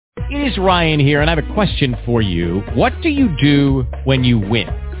It is Ryan here, and I have a question for you. What do you do when you win?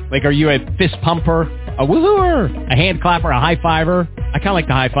 Like, are you a fist pumper, a woohooer, a hand clapper, a high fiver? I kind of like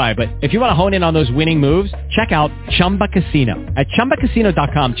the high five, but if you want to hone in on those winning moves, check out Chumba Casino. At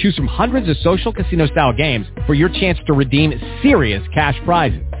ChumbaCasino.com, choose from hundreds of social casino-style games for your chance to redeem serious cash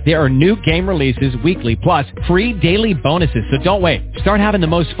prizes. There are new game releases weekly, plus free daily bonuses, so don't wait. Start having the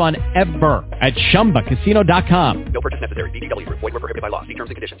most fun ever at ChumbaCasino.com. No purchase necessary. VGW. Void where prohibited by law. See terms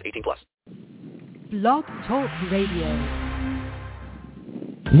and conditions. 18+. Blog Talk Radio.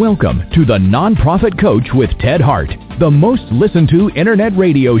 Welcome to the Nonprofit Coach with Ted Hart, the most listened to internet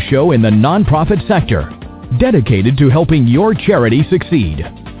radio show in the nonprofit sector, dedicated to helping your charity succeed.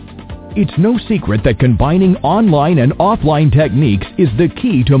 It's no secret that combining online and offline techniques is the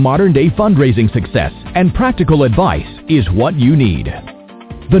key to modern-day fundraising success, and practical advice is what you need.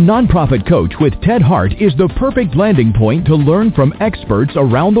 The Nonprofit Coach with Ted Hart is the perfect landing point to learn from experts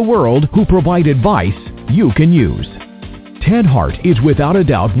around the world who provide advice you can use. Ted Hart is without a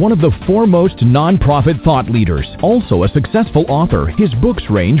doubt one of the foremost nonprofit thought leaders. Also a successful author, his books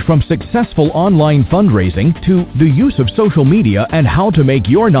range from successful online fundraising to the use of social media and how to make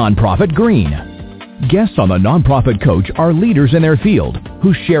your nonprofit green. Guests on the Nonprofit Coach are leaders in their field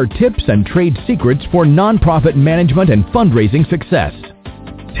who share tips and trade secrets for nonprofit management and fundraising success.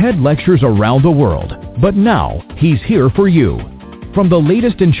 Ted lectures around the world, but now he's here for you. From the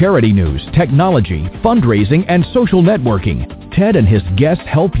latest in charity news, technology, fundraising, and social networking, Ted and his guests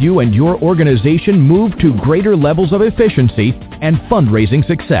help you and your organization move to greater levels of efficiency and fundraising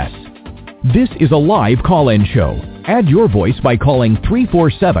success. This is a live call-in show. Add your voice by calling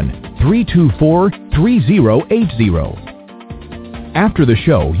 347-324-3080. After the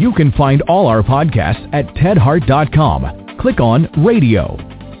show, you can find all our podcasts at tedhart.com. Click on Radio.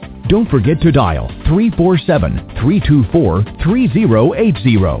 Don't forget to dial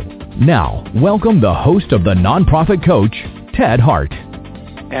 347-324-3080. Now, welcome the host of the Nonprofit Coach, Ted Hart.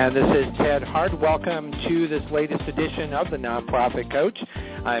 And this is Ted Hart. Welcome to this latest edition of the Nonprofit Coach.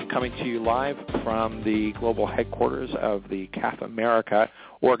 I'm coming to you live from the global headquarters of the CAF America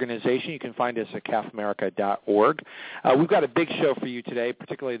organization. You can find us at cafamerica.org. We've got a big show for you today,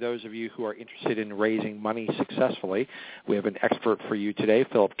 particularly those of you who are interested in raising money successfully. We have an expert for you today.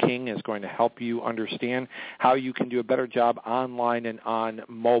 Philip King is going to help you understand how you can do a better job online and on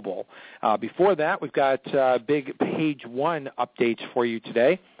mobile. Before that, we've got big page one updates for you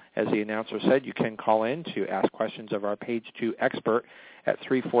today. As the announcer said, you can call in to ask questions of our page two expert at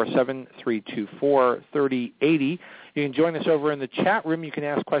 347-324-3080. You can join us over in the chat room. You can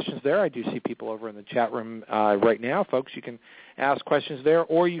ask questions there. I do see people over in the chat room right now. Folks, you can ask questions there,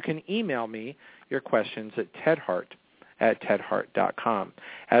 or you can email me your questions at tedhart@tedhart.com.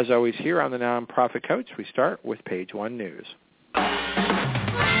 As always, here on the Nonprofit Coach, we start with page one news.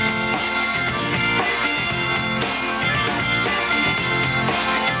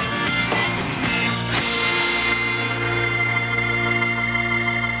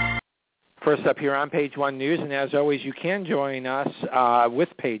 First up here on Page One News, and as always, you can join us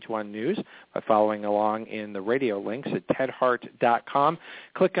with Page One News by following along in the radio links at tedhart.com.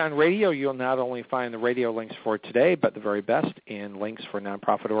 Click on radio. You'll not only find the radio links for today, but the very best in links for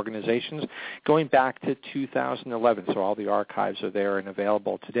nonprofit organizations going back to 2011. So all the archives are there and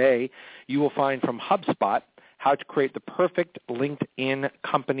available today. You will find from HubSpot how to create the perfect LinkedIn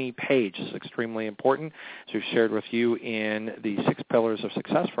company page. This is extremely important. As we've shared with you in the 6 pillars of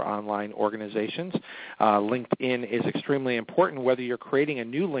success for online organizations, LinkedIn is extremely important whether you're creating a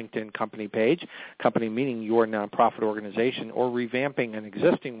new LinkedIn company page, company meaning your nonprofit organization, or revamping an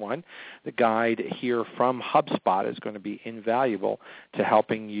existing one. The guide here from HubSpot is going to be invaluable to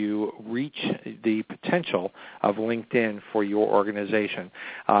helping you reach the potential of LinkedIn for your organization.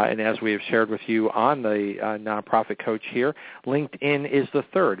 And as we have shared with you on the Nonprofit Coach here, LinkedIn is the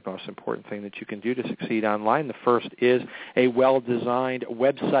third most important thing that you can do to succeed online. The first is a well-designed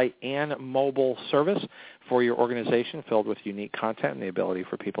website and mobile service for your organization filled with unique content and the ability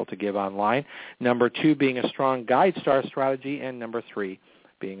for people to give online. Number 2 being a strong guide star strategy, and number 3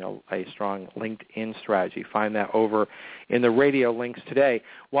 being a strong LinkedIn strategy. Find that over in the radio links today.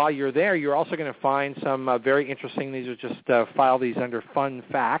 While you're there, you're also going to find some very interesting, these are just file these under fun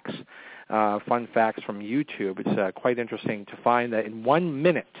facts from YouTube. It's quite interesting to find that in 1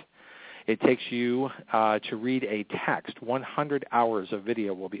 minute it takes you to read a text. 100 hours of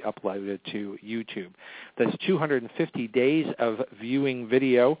video will be uploaded to YouTube. That's 250 days of viewing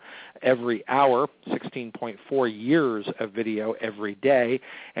video every hour, 16.4 years of video every day,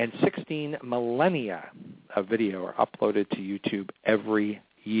 and 16 millennia of video are uploaded to YouTube every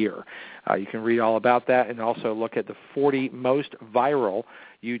year. You can read all about that and also look at the 40 most viral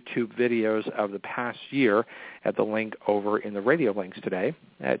YouTube videos of the past year at the link over in the radio links today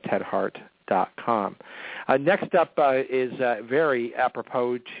at tedhart.com. Next up is very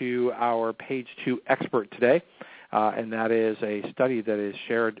apropos to our Page 2 expert today, and that is a study that is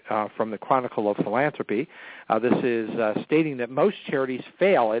shared from the Chronicle of Philanthropy. This is stating that most charities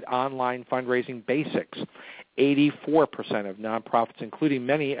fail at online fundraising basics. 84% of nonprofits, including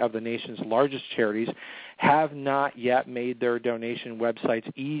many of the nation's largest charities, have not yet made their donation websites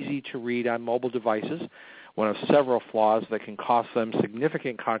easy to read on mobile devices, one of several flaws that can cost them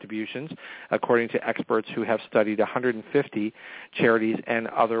significant contributions, according to experts who have studied 150 charities and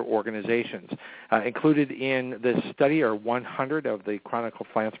other organizations. Included in this study are 100 of the Chronicle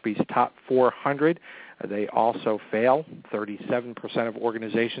Philanthropy's top 400. They also fail. 37% of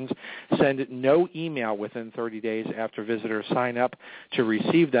organizations send no email within 30 days after visitors sign up to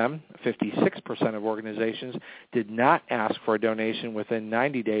receive them. 56% of organizations did not ask for a donation within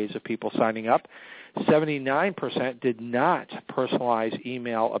 90 days of people signing up. 79% did not personalize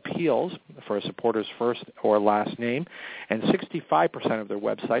email appeals for a supporter's first or last name, and 65% of their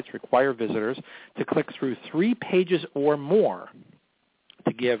websites require visitors to click through 3 pages or more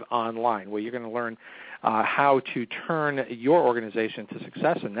to give online. Well, you're going to learn how to turn your organization to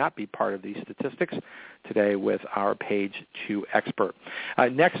success and not be part of these statistics today with our Page 2 expert.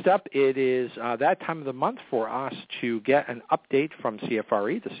 Next up, it is that time of the month for us to get an update from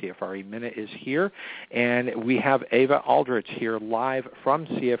CFRE. The CFRE Minute is here, and we have Ava Aldrich here live from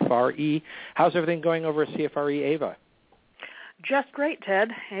CFRE. How's everything going over at CFRE, Ava? Just great, Ted.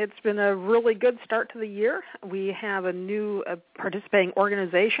 It's been a really good start to the year. We have a new participating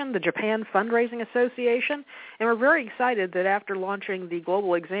organization, the Japan Fundraising Association, and we're very excited that after launching the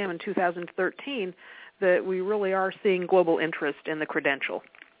global exam in 2013, that we really are seeing global interest in the credential.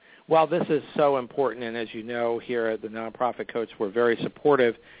 Well, this is so important, and as you know, here at the Nonprofit Coach, we're very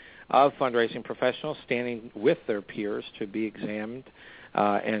supportive of fundraising professionals standing with their peers to be examined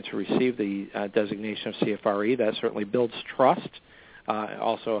and to receive the designation of CFRE. That certainly builds trust. It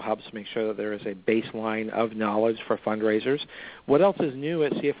also helps make sure that there is a baseline of knowledge for fundraisers. What else is new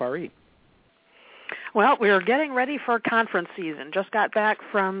at CFRE? Well, we're getting ready for conference season. Just got back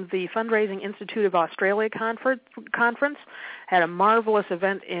from the Fundraising Institute of Australia conference. Had a marvelous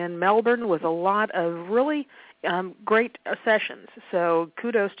event in Melbourne with a lot of really great sessions. So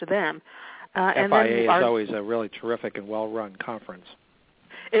kudos to them. FIA is always a really terrific and well-run conference.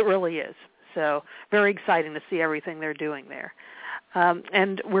 It really is. So very exciting to see everything they're doing there.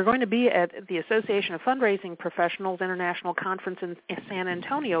 And we're going to be at the Association of Fundraising Professionals International Conference in San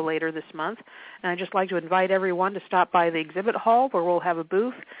Antonio later this month. And I'd just like to invite everyone to stop by the exhibit hall where we'll have a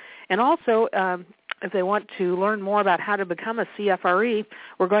booth. And also, if they want to learn more about how to become a CFRE,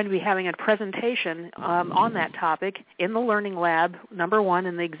 we're going to be having a presentation on that topic in the Learning Lab, number 1,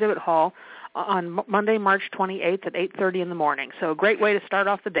 in the exhibit hall on Monday, March 28th at 8:30 in the morning. So a great way to start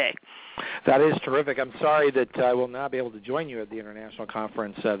off the day. That is terrific. I'm sorry that I will not be able to join you at the International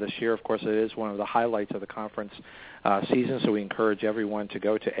Conference this year. Of course, it is one of the highlights of the conference season, so we encourage everyone to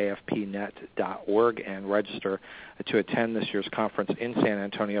go to afpnet.org and register to attend this year's conference in San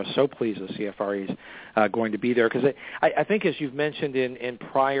Antonio. So pleased the CFRE is going to be there, because I think, as you've mentioned in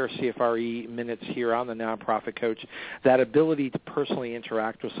prior CFRE minutes here on the Nonprofit Coach, that ability to personally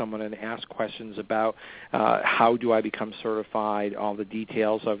interact with someone and ask questions about how do I become certified, all the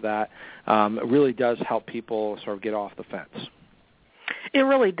details of that, really does help people sort of get off the fence. It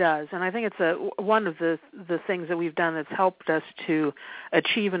really does, and I think it's one of the things that we've done that's helped us to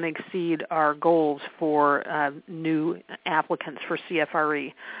achieve and exceed our goals for new applicants for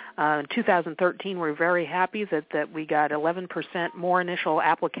CFRE. In 2013, we're very happy that we got 11% more initial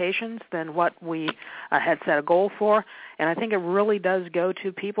applications than what we had set a goal for, and I think it really does go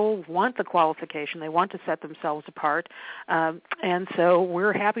to people who want the qualification. They want to set themselves apart, and so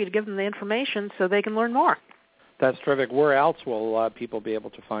we're happy to give them the information so they can learn more. That's terrific. Where else will people be able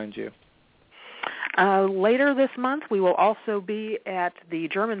to find you? Later this month, we will also be at the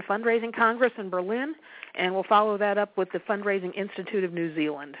German Fundraising Congress in Berlin, and we'll follow that up with the Fundraising Institute of New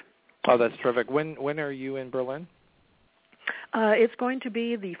Zealand. Oh, that's terrific. When are you in Berlin? It's going to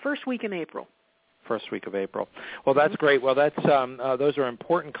be the first week in April. First week of April. Well, that's great. Well, that's those are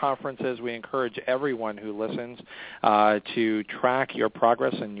important conferences. We encourage everyone who listens to track your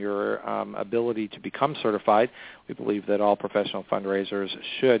progress and your ability to become certified. We believe that all professional fundraisers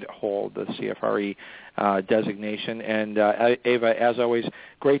should hold the CFRE designation. And Ava, as always,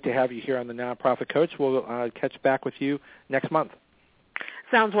 great to have you here on the Nonprofit Coach. We'll catch back with you next month.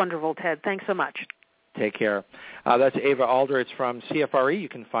 Sounds wonderful, Ted. Thanks so much. Take care. That's Ava Aldrich from CFRE. You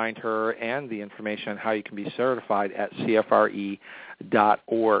can find her and the information on how you can be certified at CFRE.org.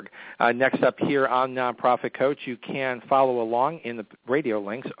 Next up here on Nonprofit Coach, you can follow along in the radio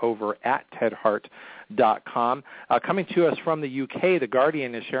links over at tedhart.com. Coming to us from the UK, The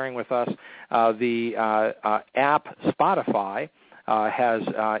Guardian is sharing with us the app Spotify has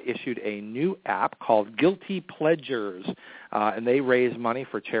issued a new app called Guilty Pledgers, and they raise money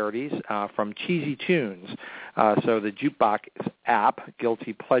for charities from Cheesy Tunes. So the jukebox app,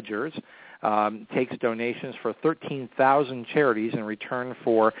 Guilty Pledgers, takes donations for 13,000 charities in return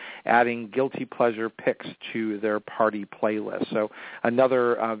for adding guilty pleasure picks to their party playlist. So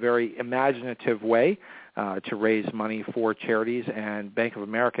another very imaginative way to raise money for charities, and Bank of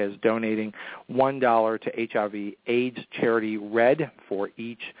America is donating $1 to HIV/AIDS charity RED for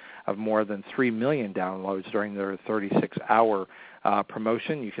each of more than 3 million downloads during their 36-hour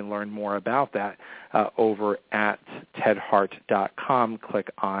promotion. You can learn more about that over at tedhart.com. Click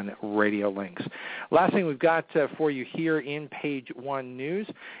on radio links. Last thing we've got for you here in Page One News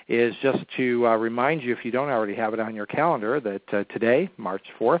is just to remind you, if you don't already have it on your calendar, that today, March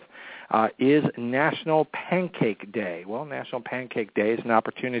 4th, is National Pancake Day. Well, National Pancake Day is an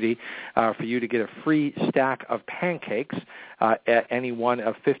opportunity for you to get a free stack of pancakes at any one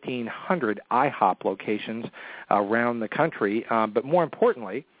of 1,500 IHOP locations around the country. But more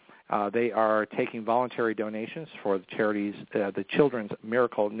importantly, they are taking voluntary donations for the charities, the Children's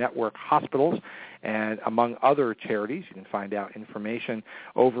Miracle Network hospitals, and among other charities. You can find out information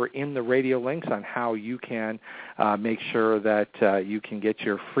over in the radio links on how you can make sure that you can get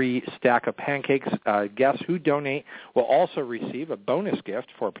your free stack of pancakes. Guests who donate will also receive a bonus gift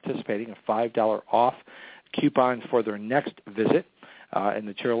for participating, a $5 off coupon for their next visit. And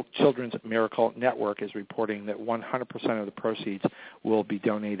the Children's Miracle Network is reporting that 100% of the proceeds will be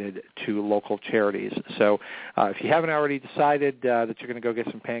donated to local charities. So if you haven't already decided that you're going to go get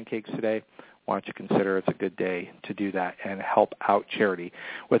some pancakes today, why don't you consider it's a good day to do that and help out charity.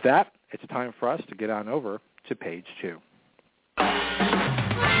 With that, it's time for us to get on over to Page 2.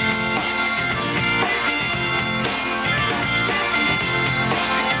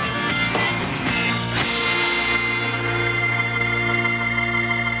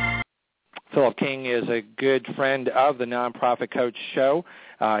 Philip King is a good friend of the Nonprofit Coach Show.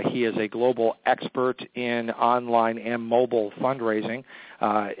 He is a global expert in online and mobile fundraising.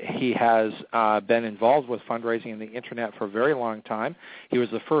 He has been involved with fundraising in the Internet for a very long time. He was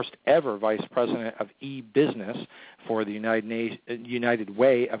the first ever vice president of e-business for the United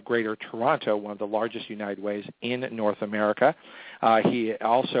Way of Greater Toronto, one of the largest United Ways in North America. He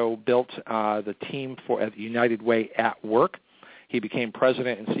also built the team for at United Way at Work. He became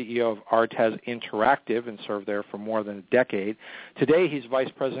president and CEO of Artez Interactive and served there for more than a decade. Today, he's vice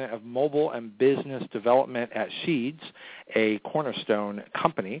president of mobile and business development at Sheeds, a Cornerstone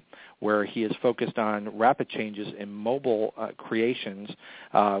company, where he is focused on rapid changes in mobile creations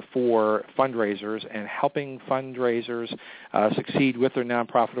for fundraisers and helping fundraisers succeed with their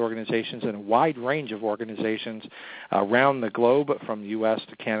nonprofit organizations and a wide range of organizations around the globe, from the U.S.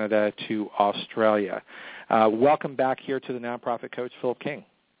 to Canada to Australia. Welcome back here to the Nonprofit Coach, Philip King.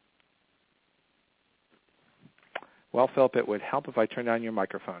 Well, Philip, it would help if I turned on your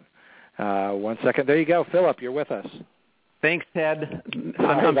microphone. 1 second. There you go. Philip, you're with us. Thanks, Ted.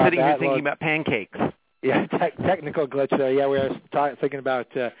 I'm sitting here thinking about pancakes. Yeah, technical glitch there. Yeah, we were thinking about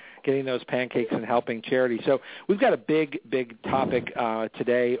getting those pancakes and helping charity. So we've got a big topic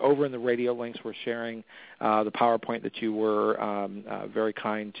today. Over in the radio links, we're sharing the PowerPoint that you were very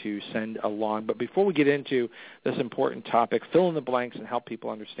kind to send along. But before we get into this important topic, fill in the blanks and help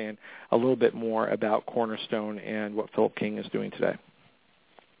people understand a little bit more about Cornerstone and what Philip King is doing today.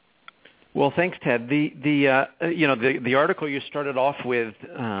 Well, thanks, Ted. The article you started off with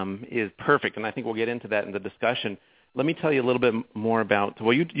is perfect, and I think we'll get into that in the discussion. Let me tell you a little bit more about,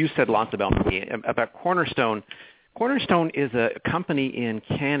 well, you said lots about me, about Cornerstone. Cornerstone is a company in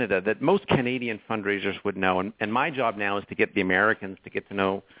Canada that most Canadian fundraisers would know, and my job now is to get the Americans to get to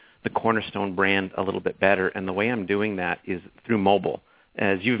know the Cornerstone brand a little bit better, and the way I'm doing that is through mobile.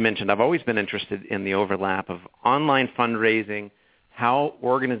 As you've mentioned, I've always been interested in the overlap of online fundraising, how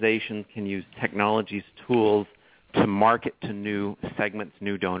organizations can use technology's tools to market to new segments,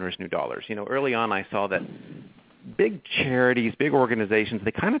 new donors, new dollars. You know, early on I saw that big charities, big organizations,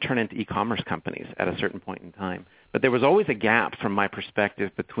 they kind of turn into e-commerce companies at a certain point in time. But there was always a gap from my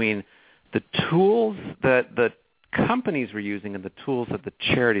perspective between the tools that the companies were using and the tools that the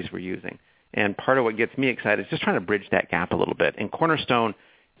charities were using. And part of what gets me excited is just trying to bridge that gap a little bit. And Cornerstone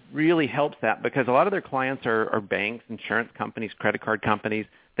really helps that because a lot of their clients are banks, insurance companies, credit card companies.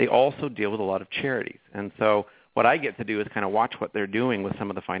 they also deal with a lot of charities. And so what I get to do is kind of watch what they're doing with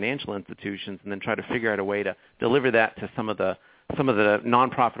some of the financial institutions and then try to figure out a way to deliver that to some of the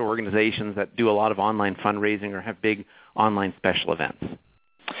nonprofit organizations that do a lot of online fundraising or have big online special events.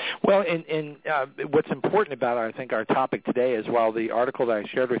 Well, and what's important about, I think, our topic today is, while the article that I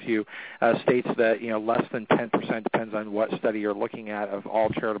shared with you states that less than 10%, depends on what study you're looking at, of all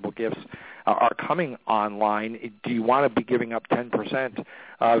charitable gifts are coming online. Do you want to be giving up 10%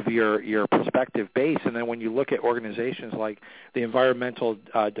 of your prospective base? And then when you look at organizations like the Environmental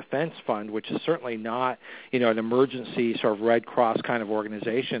Defense Fund, which is certainly not an emergency sort of Red Cross kind of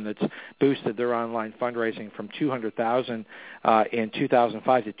organization that's boosted their online fundraising from $200,000 in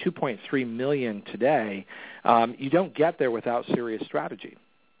 2005 to $2.3 million today, you don't get there without serious strategy.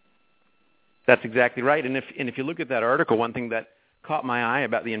 That's exactly right. And if you look at that article, one thing that caught my eye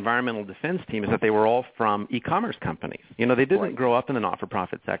about the environmental defense team is that they were all from e-commerce companies. They didn't grow up in the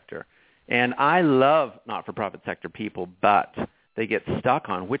not-for-profit sector. And I love not-for-profit sector people, but they get stuck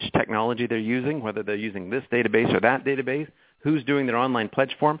on which technology they're using, whether they're using this database or that database, who's doing their online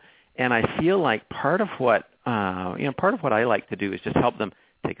pledge form. And I feel like part of what I like to do is just help them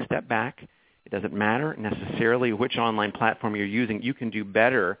take a step back. It doesn't matter necessarily which online platform you're using. You can do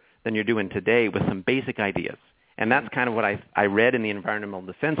better than you're doing today with some basic ideas. And that's kind of what I read in the environmental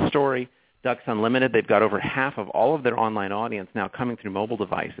defense story. Ducks Unlimited, they've got over half of all of their online audience now coming through mobile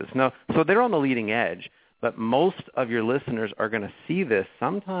devices. Now, so they're on the leading edge, but most of your listeners are going to see this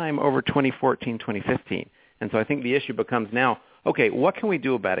sometime over 2014, 2015. And so I think the issue becomes now, okay, what can we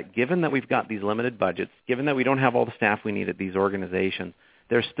do about it? Given that we've got these limited budgets, given that we don't have all the staff we need at these organizations,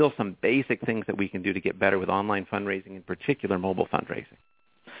 there's still some basic things that we can do to get better with online fundraising, in particular mobile fundraising.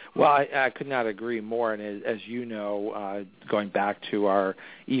 Well, I could not agree more. And as you know, going back to our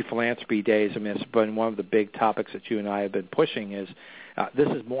e-philanthropy days, it's been one of the big topics that you and I have been pushing is this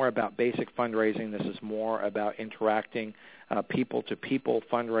is more about basic fundraising. This is more about interacting people-to-people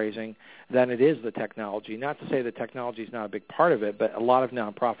fundraising than it is the technology. Not to say the technology is not a big part of it, but a lot of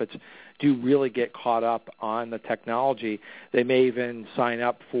nonprofits do really get caught up on the technology. They may even sign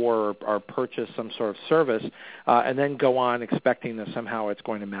up for or purchase some sort of service and then go on expecting that somehow it's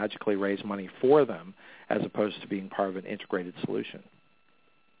going to magically raise money for them as opposed to being part of an integrated solution.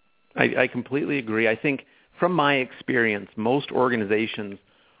 I completely agree. I think from my experience, most organizations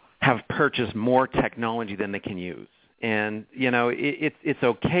have purchased more technology than they can use. And, it's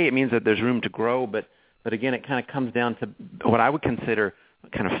okay. It means that there's room to grow, but again, it kind of comes down to what I would consider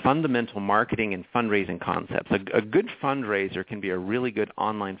kind of fundamental marketing and fundraising concepts. A good fundraiser can be a really good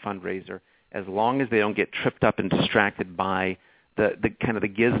online fundraiser as long as they don't get tripped up and distracted by the kind of the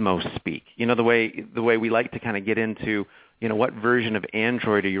gizmo speak. The way we like to kind of get into, what version of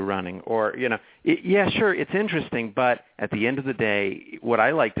Android are you running? Or, yeah, sure, it's interesting, but at the end of the day, what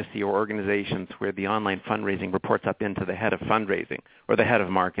I like to see are organizations where the online fundraising reports up into the head of fundraising or the head of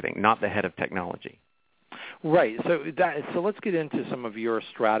marketing, not the head of technology. Right. So let's get into some of your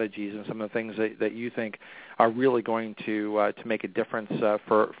strategies and some of the things that you think are really going to make a difference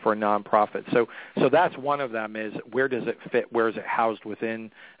for nonprofits. So that's one of them is, where does it fit? Where is it housed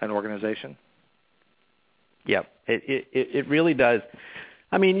within an organization? Yeah, it really does.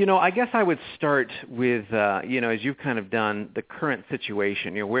 I guess I would start with, as you've kind of done, the current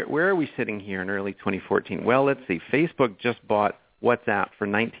situation. Where are we sitting here in early 2014? Well, let's see. Facebook just bought WhatsApp for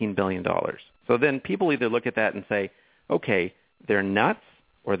 $19 billion. So then people either look at that and say, okay, they're nuts,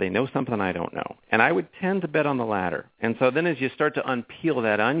 or they know something I don't know. And I would tend to bet on the latter. And so then as you start to unpeel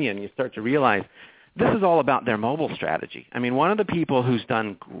that onion, you start to realize this is all about their mobile strategy. One of the people who's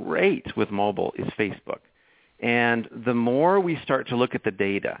done great with mobile is Facebook. And the more we start to look at the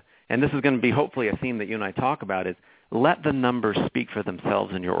data, and this is going to be hopefully a theme that you and I talk about, is let the numbers speak for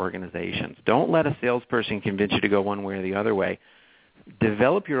themselves in your organizations. Don't let a salesperson convince you to go one way or the other way.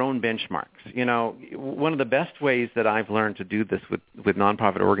 Develop your own benchmarks. One of the best ways that I've learned to do this with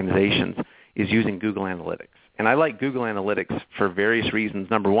nonprofit organizations is using Google Analytics. And I like Google Analytics for various reasons.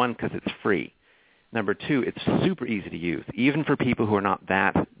 Number one, because it's free. Number two, it's super easy to use, even for people who are not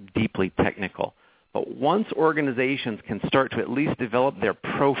that deeply technical. But once organizations can start to at least develop their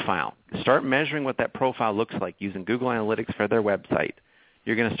profile, start measuring what that profile looks like using Google Analytics for their website,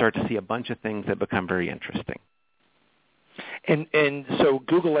 you're going to start to see a bunch of things that become very interesting. And so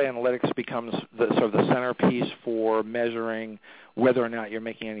Google Analytics becomes the centerpiece for measuring whether or not you're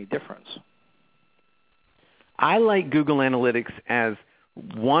making any difference. I like Google Analytics as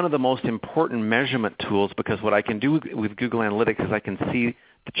one of the most important measurement tools because what I can do with Google Analytics is I can see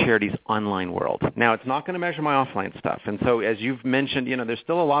the charity's online world. Now, it's not going to measure my offline stuff. And so as you've mentioned, there's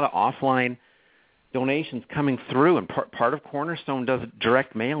still a lot of offline donations coming through, and part of Cornerstone does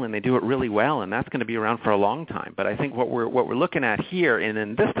direct mail, and they do it really well, and that's going to be around for a long time. But I think what we're looking at here and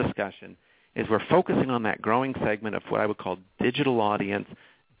in this discussion is we're focusing on that growing segment of what I would call digital audience,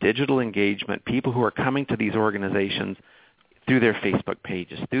 digital engagement, people who are coming to these organizations through their Facebook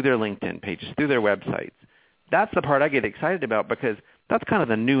pages, through their LinkedIn pages, through their websites. That's the part I get excited about because that's kind of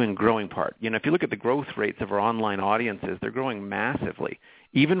the new and growing part. If you look at the growth rates of our online audiences, they're growing massively,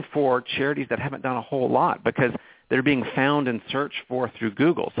 even for charities that haven't done a whole lot because they're being found and searched for through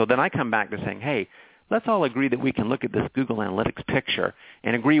Google. So then I come back to saying, hey, let's all agree that we can look at this Google Analytics picture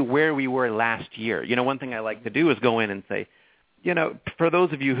and agree where we were last year. One thing I like to do is go in and say, for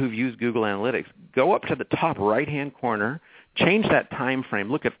those of you who've used Google Analytics, go up to the top right-hand corner, change that time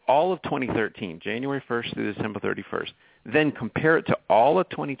frame, look at all of 2013, January 1st through December 31st, then compare it to all of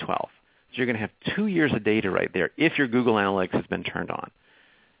 2012. So you're going to have 2 years of data right there if your Google Analytics has been turned on.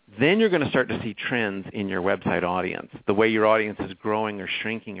 Then you're going to start to see trends in your website audience, the way your audience is growing or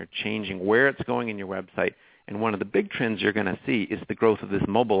shrinking or changing, where it's going in your website. And one of the big trends you're going to see is the growth of this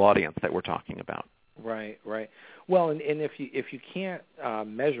mobile audience that we're talking about. Right. Well, and if you can't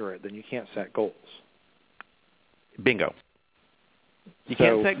measure it, then you can't set goals. Bingo. You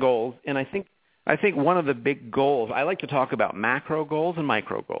can't set goals, and I think one of the big goals, I like to talk about macro goals and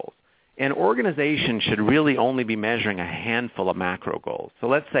micro goals. An organization should really only be measuring a handful of macro goals. So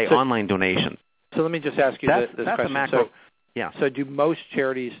let's say online donations. So let me just ask you this question. A macro, So do most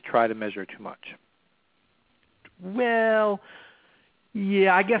charities try to measure too much? Well,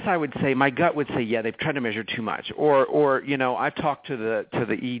 yeah, I guess I would say, my gut would say, yeah, they've tried to measure too much. Or I've talked to the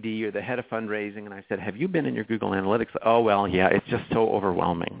ED or the head of fundraising, and I said, have you been in your Google Analytics? Oh, well, yeah, it's just so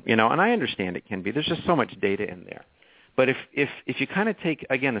overwhelming. And I understand it can be. There's just so much data in there. But if you kind of take,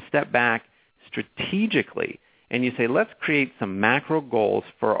 again, a step back strategically and you say, let's create some macro goals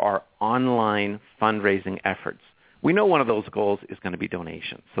for our online fundraising efforts. We know one of those goals is going to be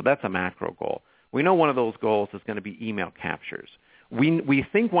donations. So that's a macro goal. We know one of those goals is going to be email captures. We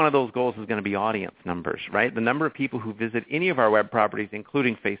think one of those goals is going to be audience numbers, right? The number of people who visit any of our web properties,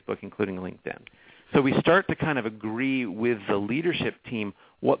 including Facebook, including LinkedIn. So we start to kind of agree with the leadership team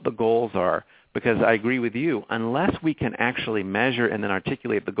what the goals are, because I agree with you, unless we can actually measure and then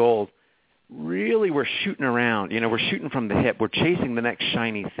articulate the goals, really we're shooting around. We're shooting from the hip. We're chasing the next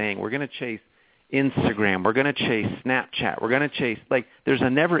shiny thing. We're going to chase Instagram. We're going to chase Snapchat. We're going to chase, there's a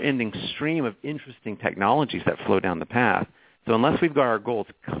never-ending stream of interesting technologies that flow down the path. So unless we've got our goals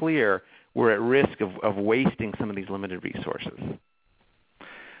clear, we're at risk of wasting some of these limited resources.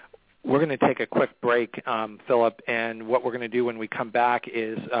 We're going to take a quick break, Philip, and what we're going to do when we come back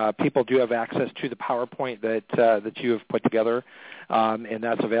is people do have access to the PowerPoint that you have put together, and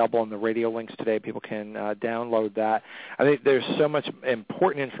that's available in the radio links today. People can download that. I think there's so much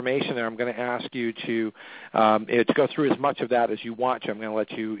important information there. I'm going to ask you to go through as much of that as you want to. I'm going to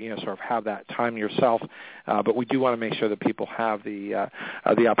let you, sort of have that time yourself, but we do want to make sure that people have the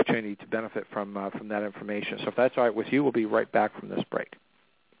opportunity to benefit from that information. So if that's all right with you, we'll be right back from this break.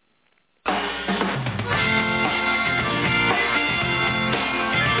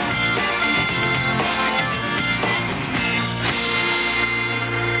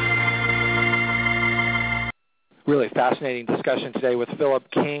 Really fascinating discussion today with Philip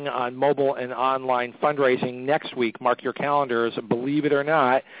King on mobile and online fundraising. Next week, mark your calendars. Believe it or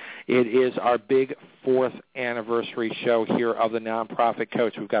not, it is our big 4th anniversary show here of the Nonprofit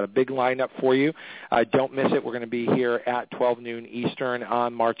Coach. We've got a big lineup for you. Don't miss it. We're going to be here at 12 noon Eastern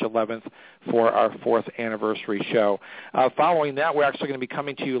on March 11th for our 4th anniversary show. Following that, we're actually going to be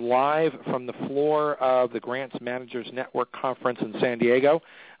coming to you live from the floor of the Grants Managers Network Conference in San Diego.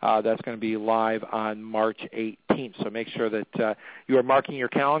 That's going to be live on March 18th. So make sure that you are marking your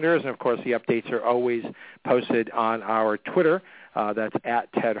calendars. And, of course, the updates are always posted on our Twitter. That's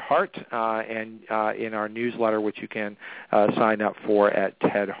at Ted Hart, and in our newsletter, which you can sign up for at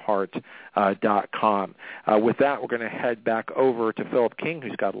tedhart.com. With that, we're going to head back over to Philip King,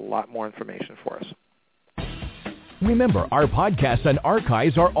 who's got a lot more information for us. Remember, our podcasts and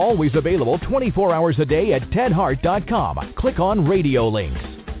archives are always available 24 hours a day at tedhart.com. Click on Radio Links.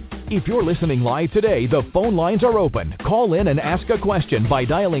 If you're listening live today, the phone lines are open. Call in and ask a question by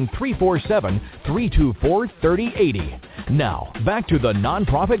dialing 347-324-3080. Now, back to the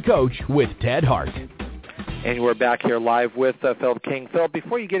Nonprofit Coach with Ted Hart. And we're back here live with Philip King. Philip,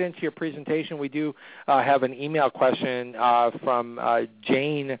 before you get into your presentation, we do have an email question from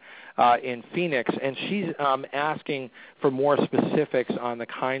Jane in Phoenix, and she's asking for more specifics on the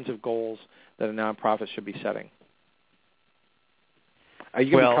kinds of goals that a nonprofit should be setting. Are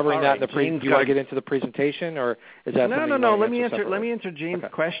you going to be covering that in the presentation? do you want to get into the presentation, or is that No. Let me answer Jane's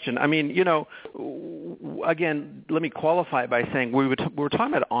question. I mean, again, let me qualify it by saying we're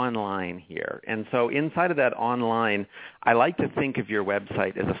talking about online here, and so inside of that online, I like to think of your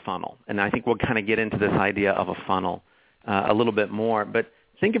website as a funnel, and I think we'll kind of get into this idea of a funnel a little bit more. But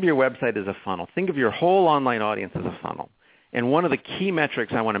think of your website as a funnel. Think of your whole online audience as a funnel. And one of the key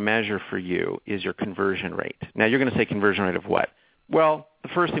metrics I want to measure for you is your conversion rate. Now, you're going to say conversion rate of what? Well, the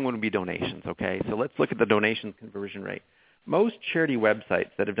first thing would be donations, okay? So let's look at the donations conversion rate. Most charity websites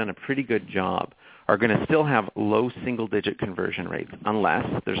that have done a pretty good job are going to still have low single-digit conversion rates unless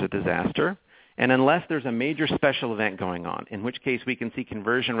there's a disaster and unless there's a major special event going on, in which case we can see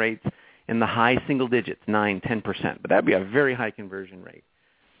conversion rates in the high single digits, 9, 10%. But that would be a very high conversion rate.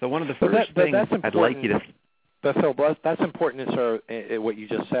 So one of the first things I'd like you to... That's important in sort of what you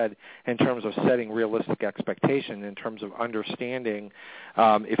just said in terms of setting realistic expectation, in terms of understanding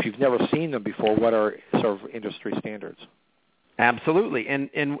if you've never seen them before, what are sort of industry standards. Absolutely.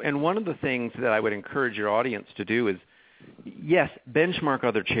 And one of the things that I would encourage your audience to do is, yes, benchmark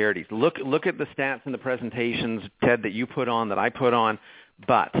other charities. Look at the stats in the presentations, Ted, that you put on, that I put on.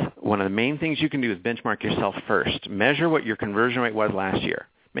 But one of the main things you can do is benchmark yourself first. Measure what your conversion rate was last year.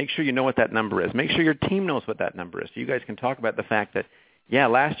 Make sure you know what that number is. Make sure your team knows what that number is. So you guys can talk about the fact that, yeah,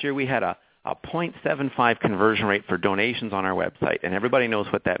 last year we had a 0.75 conversion rate for donations on our website, and everybody knows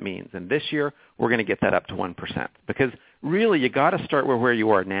what that means. And this year we're going to get that up to 1%, because really you got to start with where you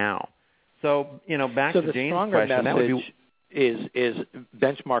are now. So, back to Jane's question, that would be is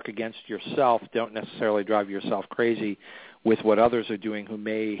benchmark against yourself. Don't necessarily drive yourself crazy with what others are doing who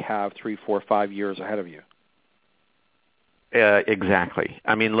may have 3, 4, 5 years ahead of you. Exactly.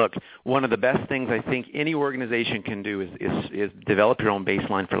 I mean, look, one of the best things I think any organization can do is develop your own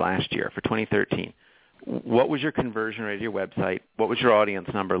baseline for last year, for 2013. What was your conversion rate of your website? What was your audience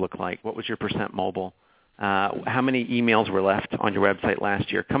number look like? What was your percent mobile? How many emails were left on your website last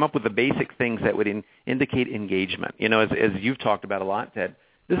year? Come up with the basic things that would indicate engagement. As you've talked about a lot, Ted,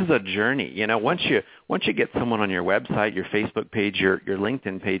 this is a journey. Once you get someone on your website, your Facebook page, your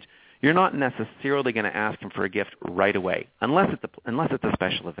LinkedIn page, you're not necessarily going to ask them for a gift right away, unless it's a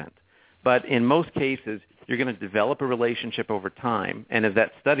special event. But in most cases, you're going to develop a relationship over time. And as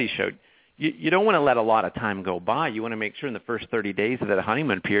that study showed, you don't want to let a lot of time go by. You want to make sure in the first 30 days of that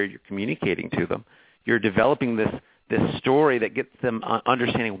honeymoon period, you're communicating to them. You're developing this story that gets them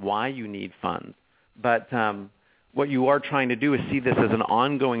understanding why you need funds. But what you are trying to do is see this as an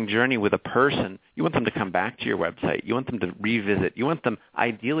ongoing journey with a person. You want them to come back to your website. You want them to revisit. You want them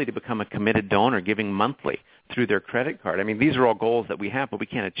ideally to become a committed donor, giving monthly through their credit card. I mean, these are all goals that we have, but we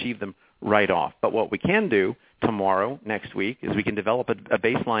can't achieve them right off. But what we can do tomorrow, next week, is we can develop a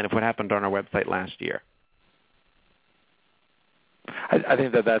baseline of what happened on our website last year. I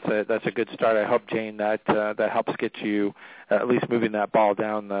think that's a good start. I hope, Jane, that helps get you at least moving that ball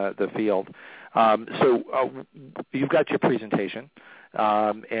down the field. So you've got your presentation,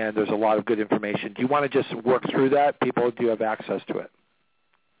 and there's a lot of good information. Do you want to just work through that? People do have access to it.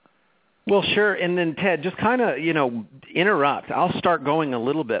 Well, sure. And then, Ted, just kind of, interrupt. I'll start going a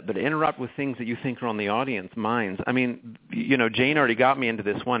little bit, but interrupt with things that you think are on the audience minds. I mean, Jane already got me into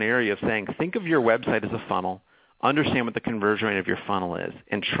this one area of saying, think of your website as a funnel. Understand what the conversion rate of your funnel is,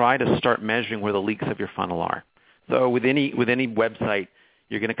 and try to start measuring where the leaks of your funnel are. So with any website,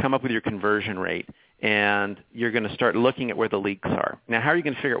 you're going to come up with your conversion rate, and you're going to start looking at where the leaks are. Now, how are you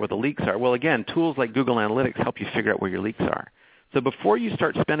going to figure out where the leaks are? Well, again, tools like Google Analytics help you figure out where your leaks are. So before you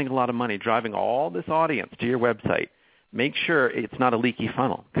start spending a lot of money driving all this audience to your website, make sure it's not a leaky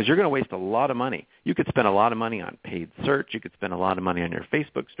funnel, because you're going to waste a lot of money. You could spend a lot of money on paid search. You could spend a lot of money on your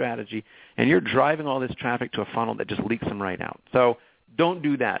Facebook strategy, and you're driving all this traffic to a funnel that just leaks them right out. So don't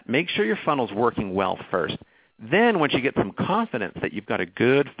do that. Make sure your funnel's working well first. Then once you get some confidence that you've got a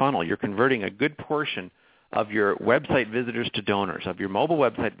good funnel, you're converting a good portion of your website visitors to donors, of your mobile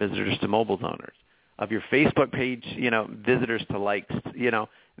website visitors to mobile donors, of your Facebook page, visitors to likes,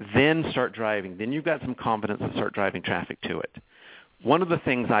 then start driving. Then you've got some confidence to start driving traffic to it. One of the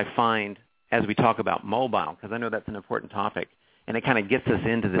things I find as we talk about mobile, because I know that's an important topic, and it kind of gets us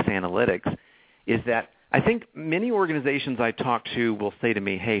into this analytics, is that I think many organizations I talk to will say to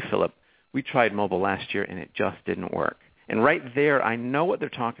me, hey, Philip, we tried mobile last year and it just didn't work. And right there, I know what they're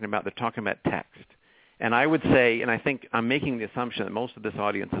talking about. They're talking about text. And I would say, and I think I'm making the assumption that most of this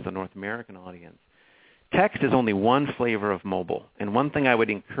audience is a North American audience, text is only one flavor of mobile. And one thing I would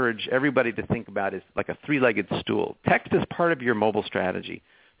encourage everybody to think about is like a three-legged stool. Text is part of your mobile strategy.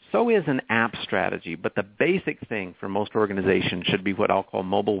 So is an app strategy. But the basic thing for most organizations should be what I'll call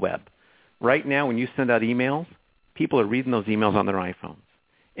mobile web. Right now, when you send out emails, people are reading those emails on their iPhones.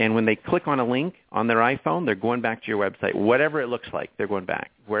 And when they click on a link on their iPhone, they're going back to your website. Whatever it looks like, they're going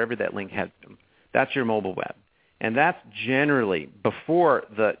back, wherever that link has them. That's your mobile web. And that's generally, before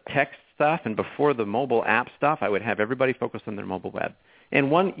the text stuff and before the mobile app stuff, I would have everybody focus on their mobile web.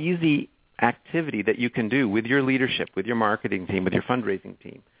 And one easy activity that you can do with your leadership, with your marketing team, with your fundraising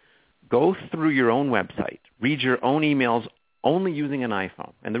team, go through your own website, read your own emails only using an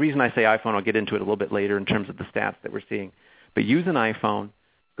iPhone. And the reason I say iPhone, I'll get into it a little bit later in terms of the stats that we're seeing. But use an iPhone,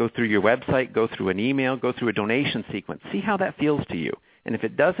 go through your website, go through an email, go through a donation sequence. See how that feels to you. And if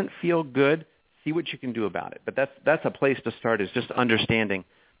it doesn't feel good, see what you can do about it. But that's a place to start, is just understanding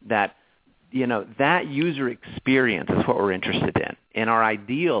that, that user experience is what we're interested in. And our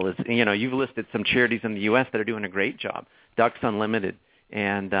ideal is, you've listed some charities in the U.S. that are doing a great job, Ducks Unlimited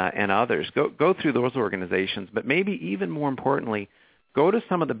and others. Go through those organizations. But maybe even more importantly, go to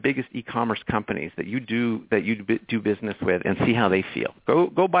some of the biggest e-commerce companies that you do business with and see how they feel.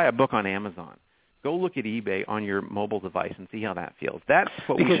 Go buy a book on Amazon. Go look at eBay on your mobile device and see how that feels. That's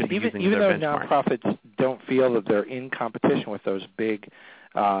what we should be using as our benchmark. Even though nonprofits don't feel that they're in competition with those big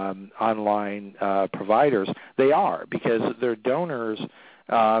online providers, they are, because their donors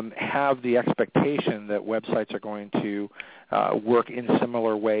have the expectation that websites are going to work in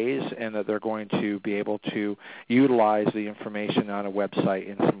similar ways, and that they're going to be able to utilize the information on a website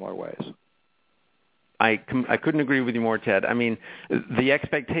in similar ways. I couldn't agree with you more, Ted. I mean, the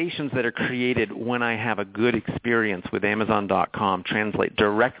expectations that are created when I have a good experience with Amazon.com translate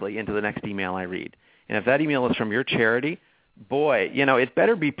directly into the next email I read. And if that email is from your charity, boy, it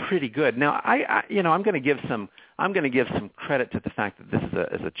better be pretty good. Now, I'm going to give some credit to the fact that this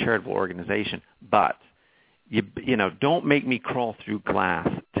is a charitable organization, but don't make me crawl through glass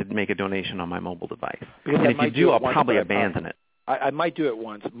to make a donation on my mobile device. Because and if you do, I'll probably abandon it. I might do it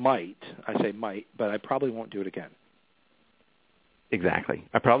once, I say might, but I probably won't do it again. Exactly.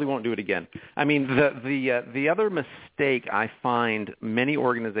 I probably won't do it again. I mean, the other mistake I find many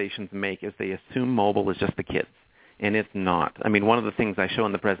organizations make is they assume mobile is just the kids, and it's not. I mean, one of the things I show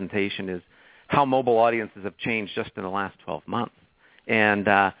in the presentation is how mobile audiences have changed just in the last 12 months. And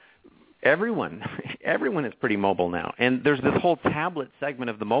everyone is pretty mobile now. And there's this whole tablet segment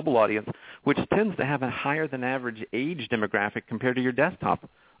of the mobile audience, which tends to have a higher than average age demographic compared to your desktop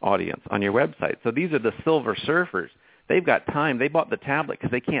audience on your website. So these are the silver surfers. They've got time. They bought the tablet because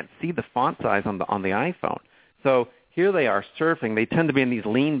they can't see the font size on the iPhone. So here they are surfing. They tend to be in these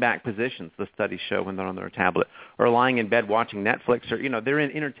lean-back positions, the studies show, when they're on their tablet, or lying in bed watching Netflix, or, they're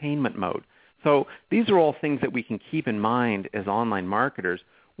in entertainment mode. So these are all things that we can keep in mind as online marketers.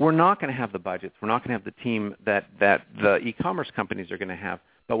 We're not going to have the budgets. We're not going to have the team that the e-commerce companies are going to have.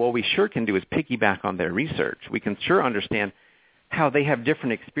 But what we sure can do is piggyback on their research. We can sure understand how they have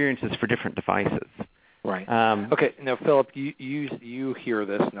different experiences for different devices. Right. Okay. Now, Philip, you hear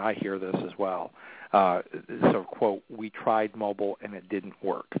this, and I hear this as well. So, quote, we tried mobile and it didn't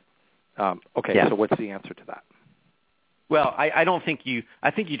work. Okay. Yeah. So what's the answer to that? Well, I don't think you –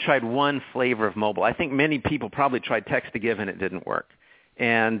 I think you tried one flavor of mobile. I think many people probably tried text to give and it didn't work.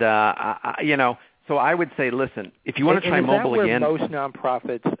 And, so I would say, listen, if you want to try mobile again – is that where most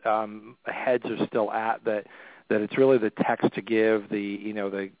nonprofits' heads are still at, that it's really the text to give,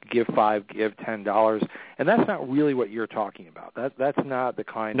 the give $5, give $10, and that's not really what you're talking about. That's not the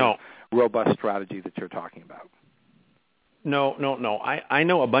kind of robust strategy that you're talking about. No. I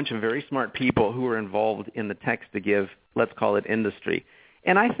know a bunch of very smart people who are involved in the text to give, let's call it, industry.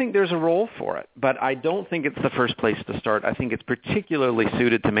 And I think there's a role for it, but I don't think it's the first place to start. I think it's particularly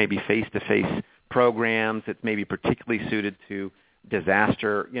suited to maybe face-to-face programs. It's maybe particularly suited to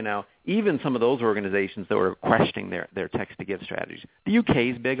disaster, even some of those organizations that were questioning their text-to-give strategies. The UK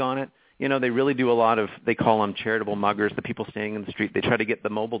is big on it. They really do a lot of, they call them charitable muggers, the people standing in the street. They try to get the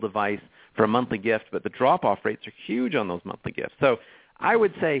mobile device for a monthly gift, but the drop-off rates are huge on those monthly gifts. So I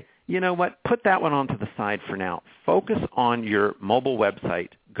would say, you know what, put that one onto the side for now. Focus on your mobile website.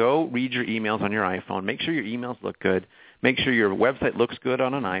 Go read your emails on your iPhone. Make sure your emails look good. Make sure your website looks good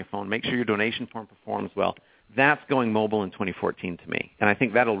on an iPhone. Make sure your donation form performs well. That's going mobile in 2014 to me. And I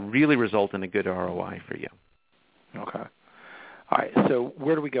think that'll really result in a good ROI for you. Okay. All right, so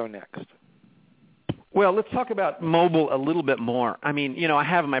where do we go next? Well, let's talk about mobile a little bit more. I mean, I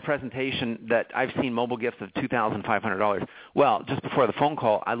have in my presentation that I've seen mobile gifts of $2,500. Well, just before the phone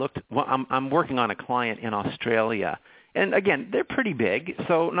call, I'm working on a client in Australia. And again, they're pretty big,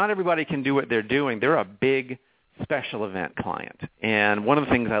 so not everybody can do what they're doing. They're a big special event client. And one of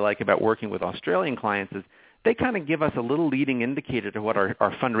the things I like about working with Australian clients is they kind of give us a little leading indicator to what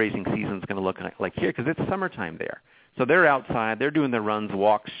our fundraising season is going to look like here, because it's summertime there. So they're outside, they're doing their runs,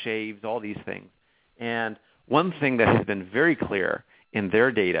 walks, shaves, all these things. And one thing that has been very clear in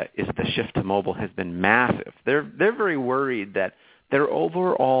their data is the shift to mobile has been massive. They're very worried that their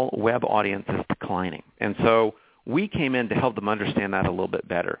overall web audience is declining. And so we came in to help them understand that a little bit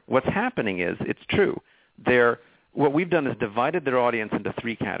better. What's happening is, it's true, what we've done is divided their audience into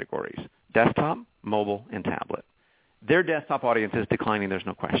three categories: desktop, mobile, and tablet. Their desktop audience is declining, there's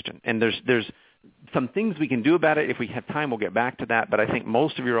no question. And there's some things we can do about it. If we have time, we'll get back to that. But I think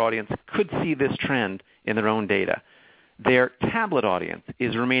most of your audience could see this trend in their own data. Their tablet audience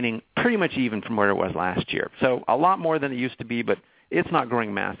is remaining pretty much even from where it was last year. So a lot more than it used to be, but it's not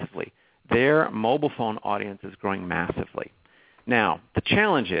growing massively. Their mobile phone audience is growing massively. Now, the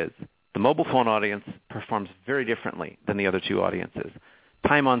challenge is the mobile phone audience performs very differently than the other two audiences.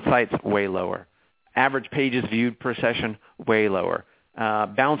 Time on site's way lower. Average pages viewed per session, way lower.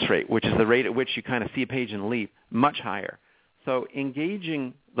 Bounce rate, which is the rate at which you kind of see a page and leave, much higher. So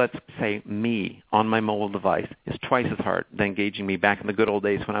engaging, let's say, me on my mobile device is twice as hard than engaging me back in the good old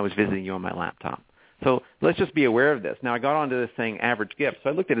days when I was visiting you on my laptop. So let's just be aware of this. Now, I got onto this saying average gifts.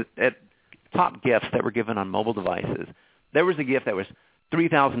 So I looked at top gifts that were given on mobile devices. There was a gift that was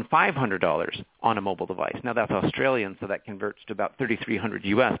 $3,500 on a mobile device. Now, that's Australian, so that converts to about $3,300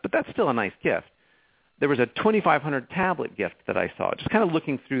 US, but that's still a nice gift. There was a $2,500 tablet gift that I saw, just kind of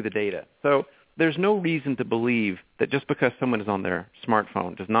looking through the data. So there's no reason to believe that just because someone is on their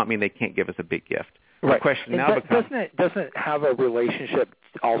smartphone does not mean they can't give us a big gift. Right. The question now becomes, doesn't it have a relationship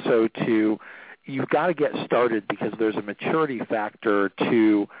also to, you've got to get started because there's a maturity factor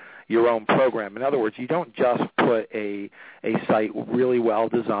to your own program. In other words, you don't just put a site really well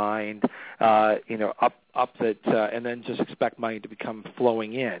designed, up that, and then just expect money to become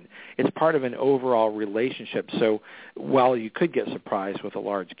flowing in. It's part of an overall relationship. So while you could get surprised with a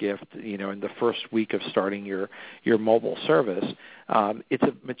large gift, in the first week of starting your mobile service, it's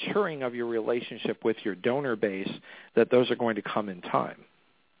a maturing of your relationship with your donor base that those are going to come in time.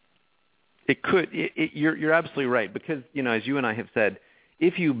 It could. You're absolutely right because, as you and I have said,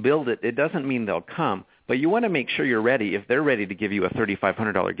 if you build it, it doesn't mean they'll come, but you want to make sure you're ready if they're ready to give you a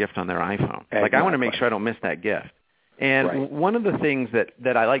 $3,500 gift on their iPhone. Exactly. Like, I want to make sure I don't miss that gift. And one of the things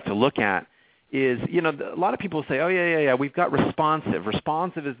that I like to look at is, a lot of people say, oh, yeah, we've got responsive.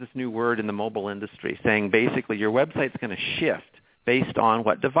 Responsive is this new word in the mobile industry, saying basically your website's going to shift based on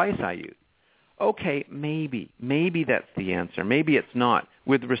what device I use. Okay, maybe that's the answer. Maybe it's not.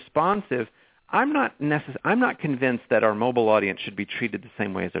 With responsive, I'm not convinced that our mobile audience should be treated the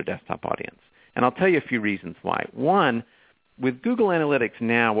same way as our desktop audience. And I'll tell you a few reasons why. One, with Google Analytics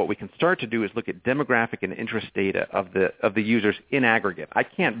now, what we can start to do is look at demographic and interest data of the users in aggregate. I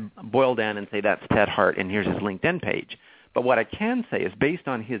can't boil down and say that's Ted Hart and here's his LinkedIn page. But what I can say is based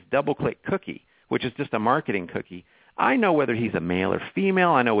on his double-click cookie, which is just a marketing cookie, I know whether he's a male or female.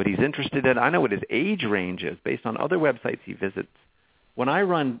 I know what he's interested in. I know what his age range is based on other websites he visits. When I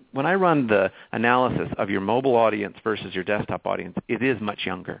run the analysis of your mobile audience versus your desktop audience, it is much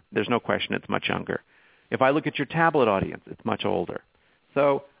younger. There's no question it's much younger. If I look at your tablet audience, it's much older.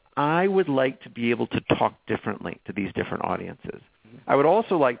 So I would like to be able to talk differently to these different audiences. I would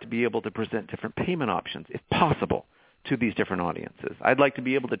also like to be able to present different payment options, if possible, to these different audiences. I'd like to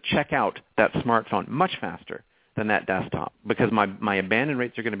be able to check out that smartphone much faster than that desktop because my abandon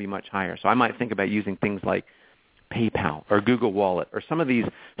rates are going to be much higher. So I might think about using things like PayPal or Google Wallet or some of these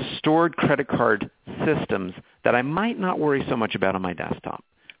stored credit card systems that I might not worry so much about on my desktop.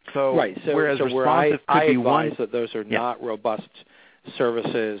 So, whereas responsive could be one, that those are not robust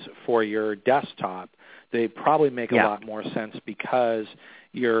services for your desktop, they probably make a lot more sense because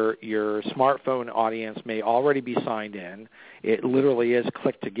your smartphone audience may already be signed in. It literally is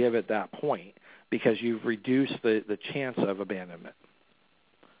click to give at that point because you've reduced the chance of abandonment.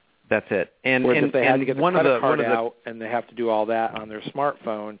 That's it. And if they had to get the credit card out and they have to do all that on their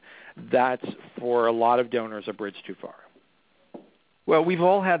smartphone, that's, for a lot of donors, a bridge too far. Well, we've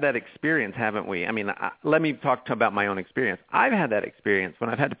all had that experience, haven't we? I mean, let me talk about my own experience. I've had that experience when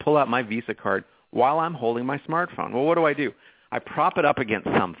I've had to pull out my Visa card while I'm holding my smartphone. Well, what do? I prop it up against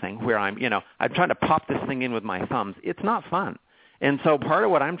something where I'm trying to pop this thing in with my thumbs. It's not fun. And so part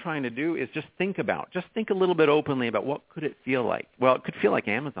of what I'm trying to do is just think a little bit openly about what could it feel like. Well, it could feel like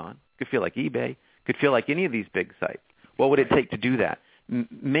Amazon. It could feel like eBay. It could feel like any of these big sites. What would it take to do that?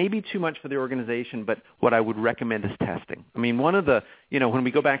 Maybe too much for the organization, but what I would recommend is testing. I mean, one of the, when we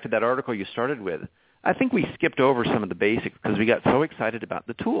go back to that article you started with, I think we skipped over some of the basics because we got so excited about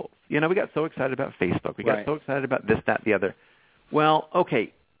the tools. We got so excited about Facebook. We got so excited about this, that, the other. Well,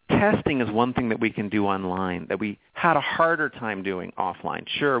 okay. Testing is one thing that we can do online that we had a harder time doing offline.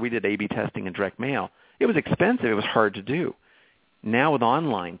 Sure, we did A/B testing and direct mail. It was expensive. It was hard to do. Now with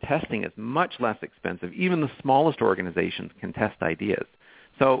online, testing is much less expensive. Even the smallest organizations can test ideas.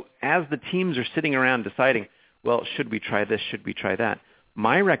 So as the teams are sitting around deciding, well, should we try this, should we try that,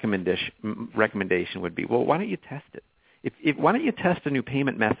 my recommendation would be, well, why don't you test it? Why don't you test a new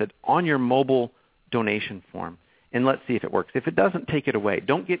payment method on your mobile donation form, and let's see if it works. If it doesn't, take it away.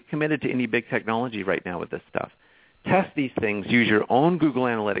 Don't get committed to any big technology right now with this stuff. Test these things. Use your own Google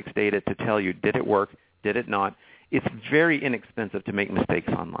Analytics data to tell you, did it work, did it not. It's very inexpensive to make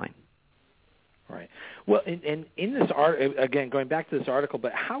mistakes online. Right. Well, and in this again, going back to this article,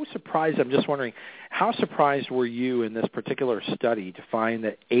 but I'm just wondering, how surprised were you in this particular study to find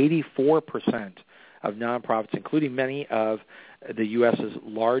that 84% of nonprofits, including many of the U.S.'s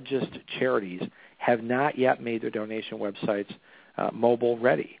largest charities, have not yet made their donation websites mobile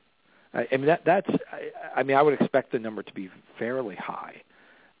ready? I mean, I would expect the number to be fairly high,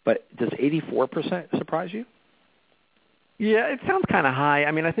 but does 84% surprise you? Yeah, it sounds kind of high.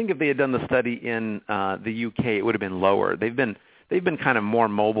 I mean, I think if they had done the study in the UK, it would have been lower. They've been kind of more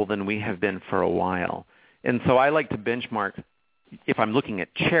mobile than we have been for a while, and so I like to benchmark. If I'm looking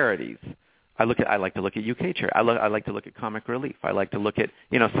at charities, I like to look at UK charities. I like to look at Comic Relief. I like to look at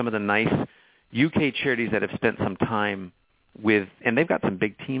some of the nice UK charities that have spent some time with, and they've got some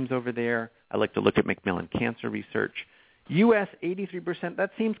big teams over there. I like to look at Macmillan Cancer Research. US 83%.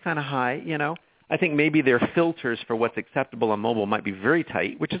 That seems kind of high, I think maybe their filters for what's acceptable on mobile might be very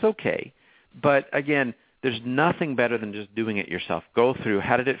tight, which is okay. But again, there's nothing better than just doing it yourself. Go through,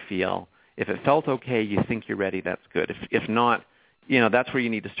 how did it feel? If it felt okay, you think you're ready, that's good. If not, that's where you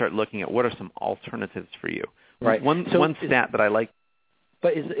need to start looking at what are some alternatives for you. Right. One stat that I like.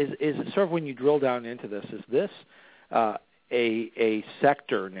 But is sort of when you drill down into this, is this a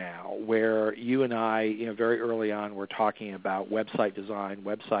sector now where you and I, very early on, were talking about website design,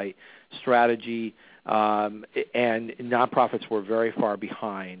 website strategy, and nonprofits were very far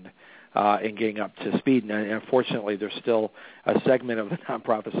behind in getting up to speed. And unfortunately, there's still a segment of the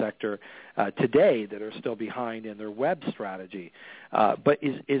nonprofit sector today that are still behind in their web strategy. But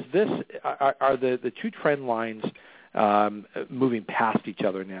are the two trend lines moving past each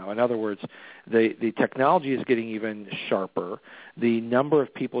other now? In other words, the technology is getting even sharper. The number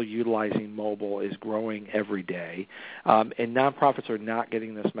of people utilizing mobile is growing every day, and nonprofits are not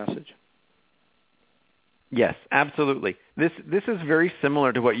getting this message. Yes, absolutely. This is very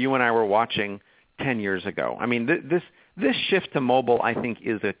similar to what you and I were watching 10 years ago. I mean, this shift to mobile, I think,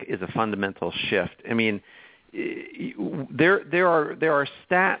 is a fundamental shift. I mean, there are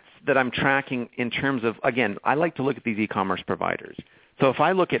stats that I'm tracking in terms of, again, I like to look at these e-commerce providers. So if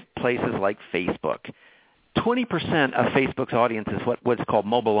I look at places like Facebook, 20% of Facebook's audience is what's called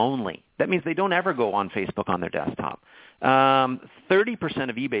mobile only. That means they don't ever go on Facebook on their desktop. 30%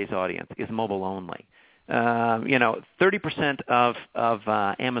 of eBay's audience is mobile only. 30% of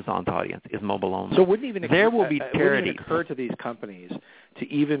Amazon's audience is mobile only. So wouldn't even occur to these companies to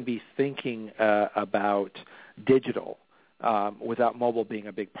even be thinking about digital without mobile being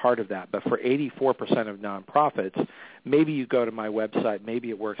a big part of that. But for 84% of nonprofits, maybe you go to my website, maybe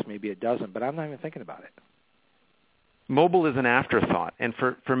it works, maybe it doesn't, but I'm not even thinking about it. Mobile is an afterthought, and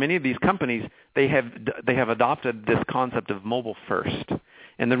for many of these companies, they have adopted this concept of mobile first.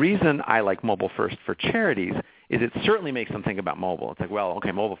 And the reason I like mobile first for charities is it certainly makes them think about mobile. It's like, well,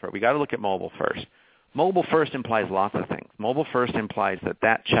 okay, mobile first. We got to look at mobile first. Mobile first implies lots of things. Mobile first implies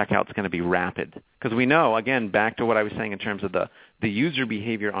that checkout's going to be rapid, because we know, again, back to what I was saying in terms of the user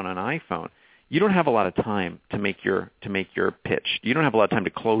behavior on an iPhone. You don't have a lot of time to make your pitch. You don't have a lot of time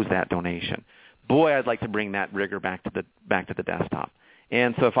to close that donation. Boy, I'd like to bring that rigor back to the desktop.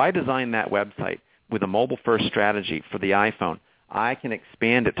 And so if I design that website with a mobile first strategy for the iPhone, I can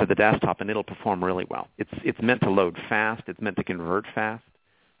expand it to the desktop and it'll perform really well. It's meant to load fast. It's meant to convert fast.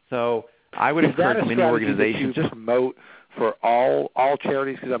 So I would encourage many organizations to promote for all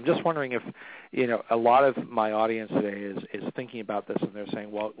charities, because I'm just wondering if a lot of my audience today is thinking about this and they're saying,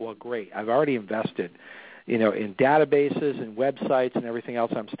 well, great, I've already invested in databases and websites and everything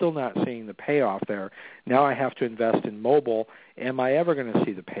else. I'm still not seeing the payoff there. Now I have to invest in mobile. Am I ever going to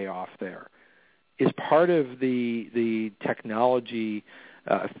see the payoff there? Is part of the technology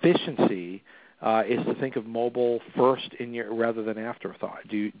efficiency is to think of mobile first rather than afterthought?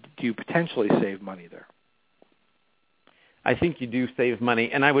 Do you potentially save money there? I think you do save money,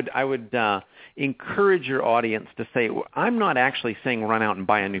 and I would encourage your audience to say, I'm not actually saying run out and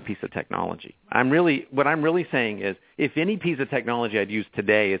buy a new piece of technology. What I'm really saying is, if any piece of technology I'd use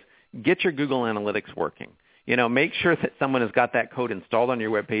today is get your Google Analytics working. Make sure that someone has got that code installed on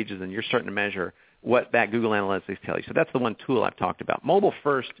your web pages and you're starting to measure what that Google Analytics tells you. So that's the one tool I've talked about. Mobile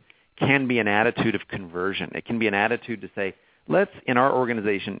first can be an attitude of conversion. It can be an attitude to say, let's, in our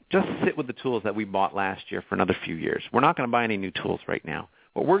organization, just sit with the tools that we bought last year for another few years. We're not going to buy any new tools right now.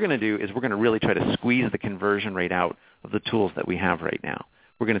 What we're going to do is we're going to really try to squeeze the conversion rate out of the tools that we have right now.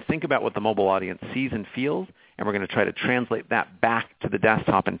 We're going to think about what the mobile audience sees and feels, and we're going to try to translate that back to the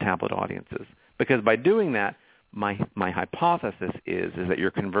desktop and tablet audiences. Because by doing that, my hypothesis is that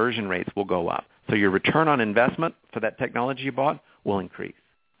your conversion rates will go up. So your return on investment for that technology you bought will increase.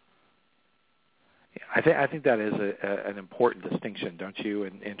 I think that is an important distinction, don't you,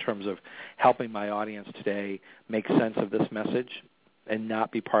 in terms of helping my audience today make sense of this message and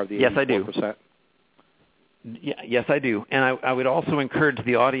not be part of the 84%? Yes, I do. Yes, I do. And I would also encourage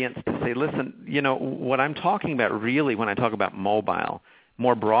the audience to say, listen, what I'm talking about really when I talk about mobile,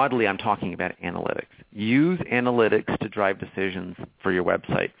 more broadly I'm talking about analytics. Use analytics to drive decisions for your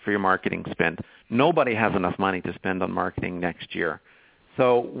website, for your marketing spend. Nobody has enough money to spend on marketing next year.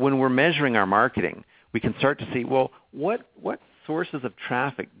 So when we're measuring our marketing, we can start to see, well, what sources of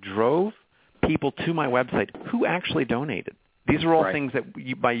traffic drove people to my website who actually donated? These are all things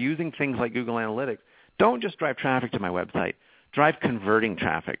that by using things like Google Analytics, don't just drive traffic to my website, drive converting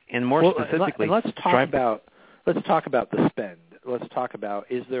traffic. And more specifically, let's talk about the spend. Let's talk about,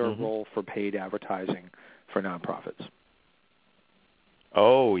 is there a role for paid advertising for nonprofits?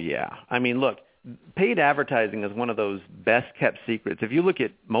 Oh, yeah. I mean, look, paid advertising is one of those best-kept secrets. If you look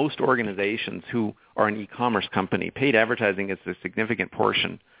at most organizations who are an e-commerce company, paid advertising is a significant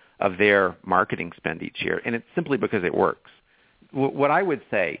portion of their marketing spend each year, and it's simply because it works. What I would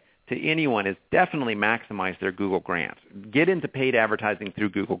say to anyone is definitely maximize their Google grants. Get into paid advertising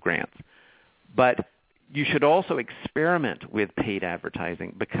through Google grants. But you should also experiment with paid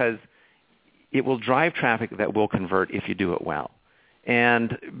advertising because it will drive traffic that will convert if you do it well.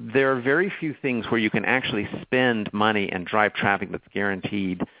 And there are very few things where you can actually spend money and drive traffic that's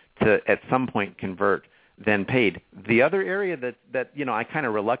guaranteed to at some point convert than paid. The other area that I kind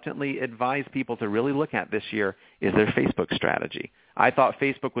of reluctantly advise people to really look at this year is their Facebook strategy. I thought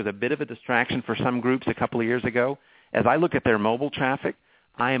Facebook was a bit of a distraction for some groups a couple of years ago. As I look at their mobile traffic,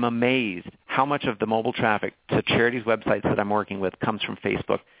 I am amazed how much of the mobile traffic to charities' websites that I'm working with comes from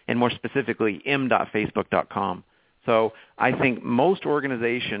Facebook, and more specifically, m.facebook.com. So I think most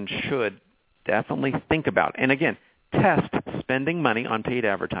organizations should definitely think about, and again, test spending money on paid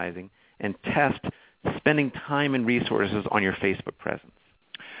advertising and test spending time and resources on your Facebook presence.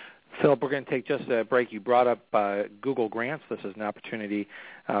 Philip, we're going to take just a break. You brought up Google Grants. This is an opportunity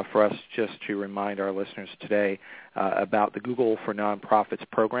for us just to remind our listeners today about the Google for Nonprofits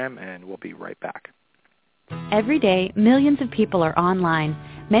program, and we'll be right back. Every day, millions of people are online,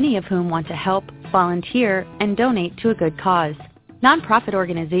 many of whom want to help, volunteer, and donate to a good cause. Nonprofit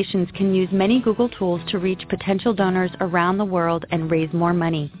organizations can use many Google tools to reach potential donors around the world and raise more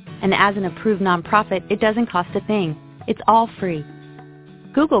money. And as an approved nonprofit, it doesn't cost a thing. It's all free.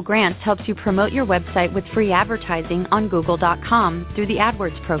 Google Grants helps you promote your website with free advertising on Google.com through the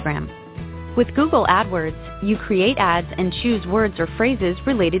AdWords program. With Google AdWords, you create ads and choose words or phrases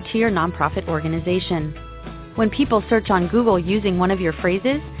related to your nonprofit organization. When people search on Google using one of your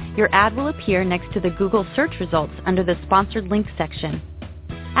phrases, your ad will appear next to the Google search results under the Sponsored Links section.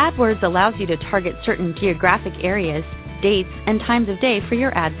 AdWords allows you to target certain geographic areas, dates, and times of day for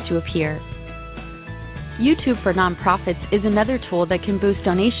your ads to appear. YouTube for Nonprofits is another tool that can boost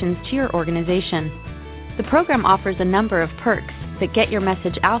donations to your organization. The program offers a number of perks that get your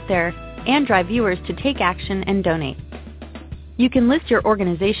message out there and drive viewers to take action and donate. You can list your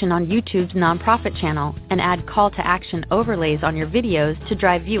organization on YouTube's nonprofit channel and add call-to-action overlays on your videos to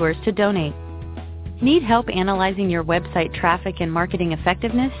drive viewers to donate. Need help analyzing your website traffic and marketing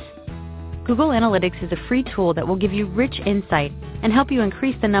effectiveness? Google Analytics is a free tool that will give you rich insight and help you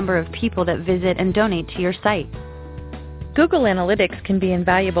increase the number of people that visit and donate to your site. Google Analytics can be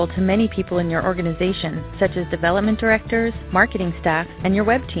invaluable to many people in your organization, such as development directors, marketing staff, and your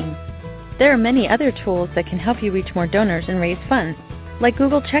web team. There are many other tools that can help you reach more donors and raise funds, like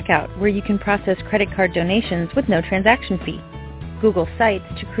Google Checkout, where you can process credit card donations with no transaction fee, Google Sites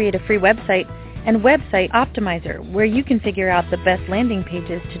to create a free website, and Website Optimizer, where you can figure out the best landing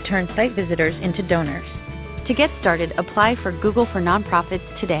pages to turn site visitors into donors. To get started, apply for Google for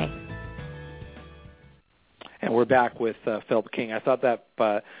Nonprofits today. And we're back with Philip King. I thought that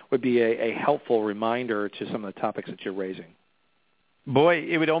would be a helpful reminder to some of the topics that you're raising. Boy,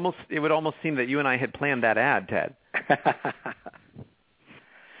 it would almost seem that you and I had planned that ad, Ted.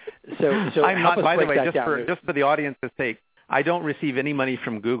 so I'm not, by the way, just for the audience's sake, I don't receive any money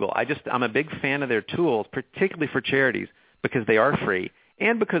from Google. I'm a big fan of their tools, particularly for charities, because they are free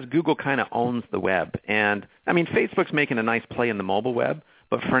and because Google kind of owns the web. And, I mean, Facebook's making a nice play in the mobile web,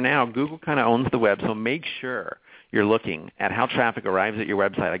 but for now, Google kind of owns the web, so make sure you're looking at how traffic arrives at your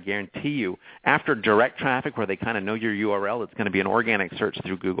website, I guarantee you, after direct traffic where they kind of know your URL, it's going to be an organic search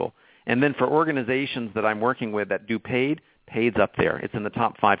through Google. And then for organizations that I'm working with that do paid's up there. It's in the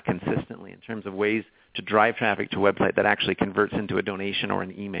top 5 consistently in terms of ways to drive traffic to a website that actually converts into a donation or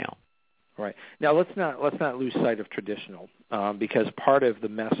an email. Right. Now let's not lose sight of traditional, because part of the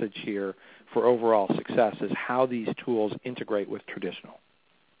message here for overall success is how these tools integrate with traditional.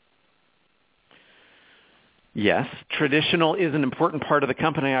 Yes, traditional is an important part of the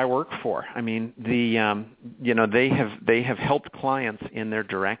company I work for. I mean, they have helped clients in their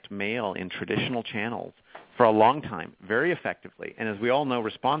direct mail in traditional channels for a long time, very effectively. And as we all know,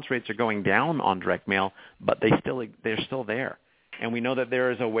 response rates are going down on direct mail, but they're still there. And we know that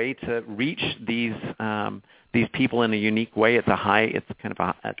there is a way to reach these people in a unique way. It's a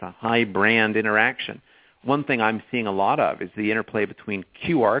high brand interaction. One thing I'm seeing a lot of is the interplay between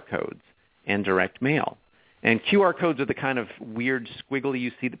QR codes and direct mail. And QR codes are the kind of weird squiggly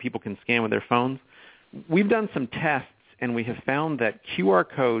you see that people can scan with their phones. We've done some tests, and we have found that QR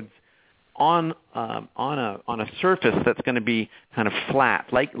codes on a surface that's going to be kind of flat,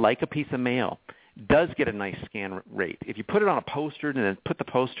 like a piece of mail, does get a nice scan rate. If you put it on a poster and then put the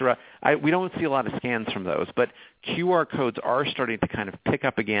poster up, we don't see a lot of scans from those, but QR codes are starting to kind of pick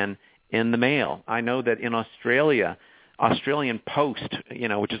up again in the mail. I know that in Australia, Australian Post,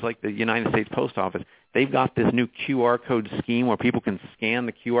 which is like the United States Post Office, they've got this new QR code scheme where people can scan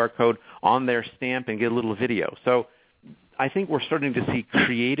the QR code on their stamp and get a little video. So I think we're starting to see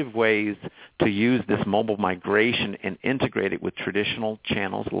creative ways to use this mobile migration and integrate it with traditional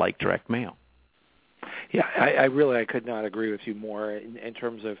channels like direct mail. Yeah, I could not agree with you more in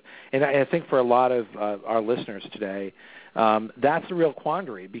terms of, and I think for a lot of our listeners today, that's the real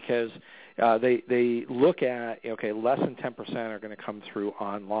quandary, because they look at, less than 10% are going to come through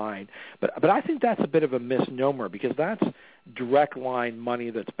online. But I think that's a bit of a misnomer, because that's direct line money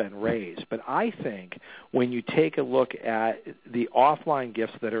that's been raised. But I think when you take a look at the offline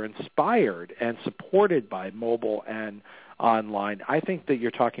gifts that are inspired and supported by mobile and online, I think that you're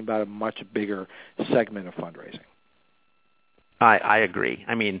talking about a much bigger segment of fundraising. I agree.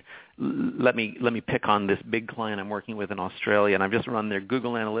 I mean, let me pick on this big client I'm working with in Australia, and I've just run their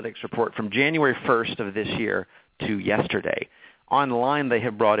Google Analytics report from January 1st of this year to yesterday. Online, they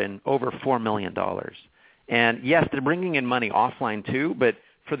have brought in over $4 million. And yes, they're bringing in money offline too, but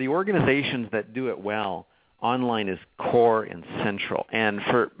for the organizations that do it well, online is core and central. And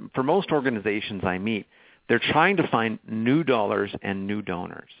for most organizations I meet, they're trying to find new dollars and new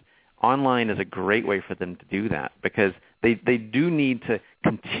donors. Online is a great way for them to do that, because they do need to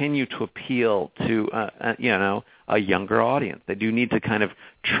continue to appeal to a younger audience. They do need to kind of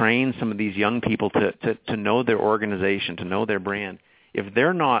train some of these young people to know their organization, to know their brand. If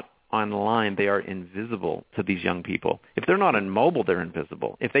they're not online, they are invisible to these young people. If they're not on mobile, they're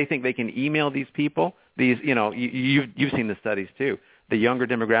invisible. If they think they can email these people, you've seen the studies too. The younger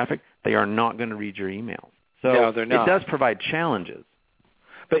demographic, they are not going to read your emails. So no, they're not. It does provide challenges.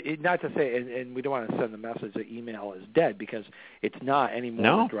 But not to say, and we don't want to send the message that email is dead, because it's not anymore.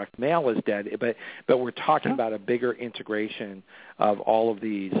 No. Direct mail is dead. But we're talking about a bigger integration of all of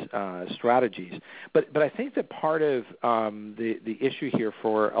these strategies. But I think that part of the issue here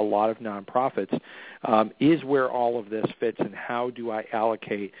for a lot of nonprofits is where all of this fits, and how do I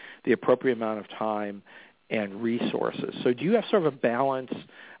allocate the appropriate amount of time and resources. So do you have sort of a balance,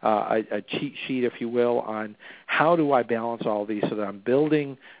 a cheat sheet, if you will, on how do I balance all these so that I'm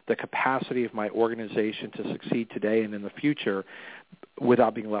building the capacity of my organization to succeed today and in the future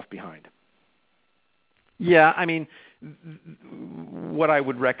without being left behind? Yeah, I mean, what I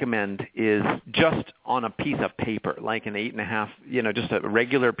would recommend is just on a piece of paper, like an 8.5, just a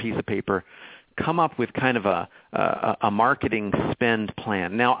regular piece of paper, come up with kind of a marketing spend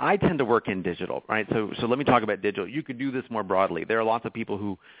plan. Now, I tend to work in digital, right? So let me talk about digital. You could do this more broadly. There are lots of people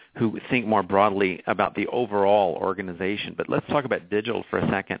who think more broadly about the overall organization. But let's talk about digital for a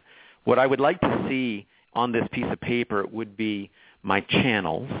second. What I would like to see on this piece of paper would be my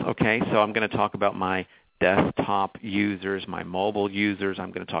channels, okay? So I'm going to talk about my desktop users, my mobile users.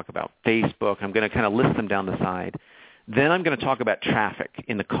 I'm going to talk about Facebook. I'm going to kind of list them down the side. Then I'm going to talk about traffic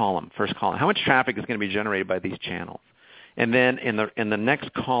in the first column. How much traffic is going to be generated by these channels? And then in the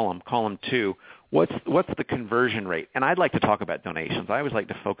next column 2, what's the conversion rate? And I'd like to talk about donations. I always like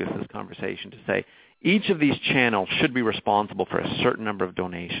to focus this conversation to say each of these channels should be responsible for a certain number of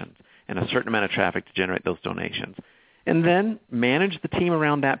donations and a certain amount of traffic to generate those donations. And then manage the team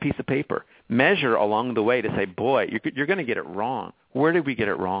around that piece of paper. Measure along the way to say, boy, you're going to get it wrong. Where did we get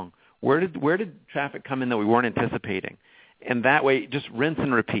it wrong? Where did traffic come in that we weren't anticipating? And that way, just rinse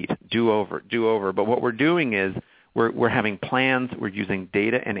and repeat, do over. But what we're doing is We're having plans. We're using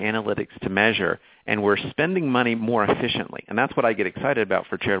data and analytics to measure, and we're spending money more efficiently. And that's what I get excited about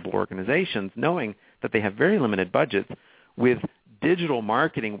for charitable organizations, knowing that they have very limited budgets. With digital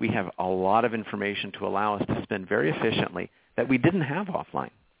marketing, we have a lot of information to allow us to spend very efficiently that we didn't have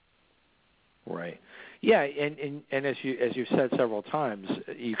offline. Right. Yeah, and as you've said several times,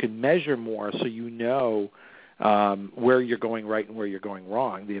 you can measure more, so you know where you're going right and where you're going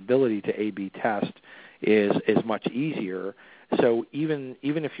wrong. The ability to A/B test is much easier. So even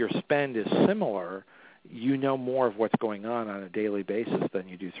if your spend is similar, you know more of what's going on a daily basis than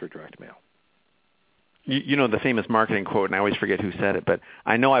you do through direct mail. You know the famous marketing quote, and I always forget who said it, but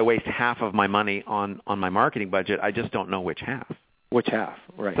I know I waste half of my money on my marketing budget. I just don't know which half. Which half?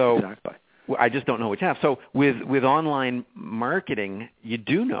 Right. So, exactly. I just don't know which half. So with online marketing, you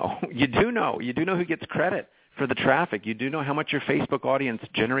do know who gets credit for the traffic. You do know how much your Facebook audience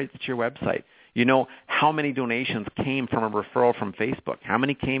generates to your website. You know how many donations came from a referral from Facebook, how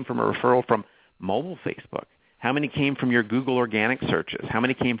many came from a referral from mobile Facebook, how many came from your Google organic searches, how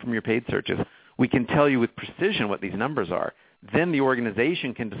many came from your paid searches. We can tell you with precision what these numbers are. Then the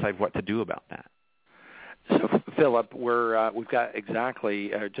organization can decide what to do about that. So, Philip, we've got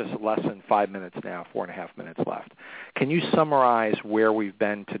exactly just less than 5 minutes now, 4.5 minutes left. Can you summarize where we've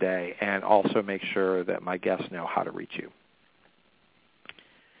been today and also make sure that my guests know how to reach you?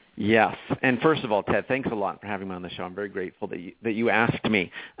 Yes. And first of all, Ted, thanks a lot for having me on the show. I'm very grateful that you asked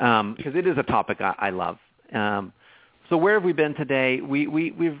me because it is a topic I love. So where have we been today?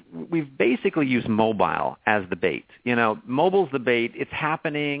 We've basically used mobile as the bait. You know, mobile's the bait. It's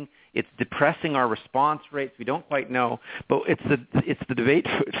happening. It's depressing our response rates. We don't quite know, but it's the debate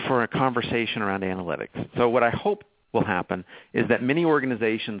for a conversation around analytics. So what I hope will happen is that many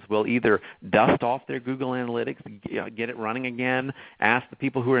organizations will either dust off their Google Analytics, get it running again, ask the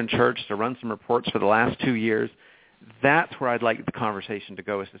people who are in charge to run some reports for the last 2 years. That's where I'd like the conversation to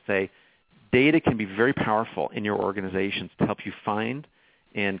go, is to say data can be very powerful in your organizations to help you find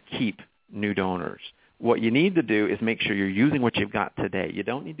and keep new donors. What you need to do is make sure you're using what you've got today. You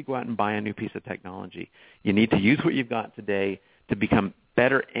don't need to go out and buy a new piece of technology. You need to use what you've got today to become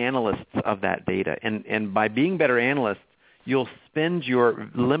better analysts of that data. And by being better analysts, you'll spend your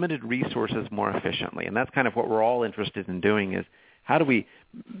limited resources more efficiently. And that's kind of what we're all interested in doing, is how do we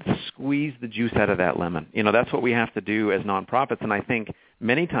squeeze the juice out of that lemon? You know, that's what we have to do as nonprofits. And I think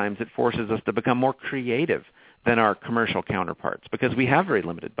many times it forces us to become more creative than our commercial counterparts because we have very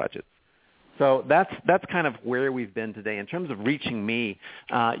limited budgets. So that's kind of where we've been today. In terms of reaching me,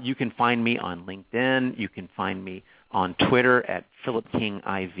 you can find me on LinkedIn. You can find me on Twitter at Philip King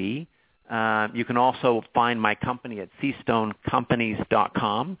IV. You can also find my company at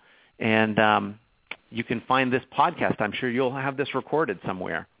cstonecompanies.com. And you can find this podcast. I'm sure you'll have this recorded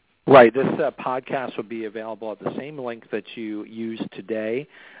somewhere. Right. This podcast will be available at the same link that you used today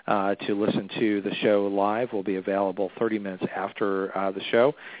to listen to the show live. Will be available 30 minutes after the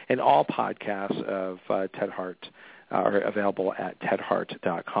show. And all podcasts of Ted Hart are available at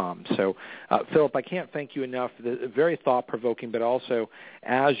tedhart.com. So, Philip, I can't thank you enough. Very thought-provoking, but also,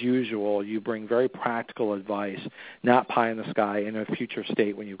 as usual, you bring very practical advice, not pie in the sky in a future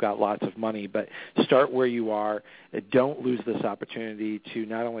state when you've got lots of money, but start where you are. Don't lose this opportunity to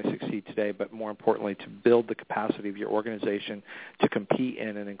not only succeed today, but more importantly, to build the capacity of your organization to compete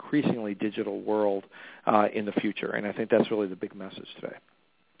in an increasingly digital world in the future. And I think that's really the big message today.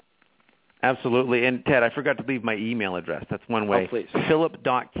 Absolutely. And, Ted, I forgot to leave my email address. That's one way. Oh, please.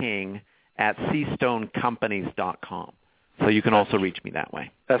 Philip.king@cstonecompanies.com. So you can also reach me that way.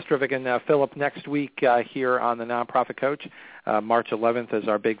 That's terrific. And, Philip, next week here on the Nonprofit Coach, March 11th is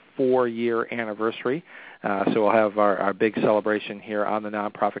our big 4-year anniversary. So we'll have our big celebration here on the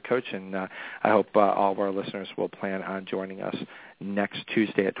Nonprofit Coach, and I hope all of our listeners will plan on joining us next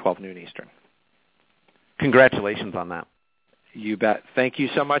Tuesday at 12 noon Eastern. Congratulations on that. You bet. Thank you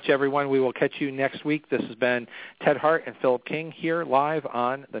so much, everyone. We will catch you next week. This has been Ted Hart and Philip King here live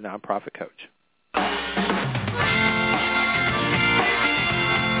on the Nonprofit Coach.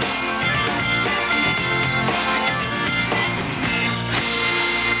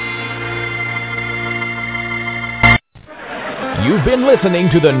 You've been listening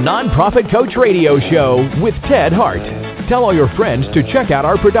to the Nonprofit Coach Radio Show with Ted Hart. Tell all your friends to check out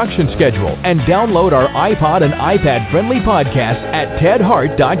our production schedule and download our iPod and iPad-friendly podcast at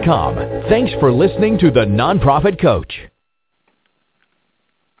tedhart.com. Thanks for listening to the Nonprofit Coach.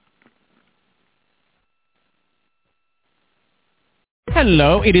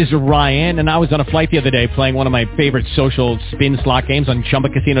 Hello, it is Ryan, and I was on a flight the other day playing one of my favorite social spin slot games on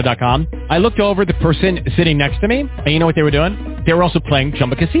ChumbaCasino.com. I looked over at the person sitting next to me, and you know what they were doing? They were also playing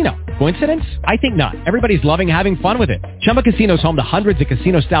Chumba Casino. Coincidence? I think not. Everybody's loving having fun with it. Chumba Casino is home to hundreds of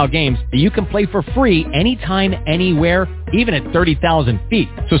casino-style games that you can play for free anytime, anywhere, even at 30,000 feet.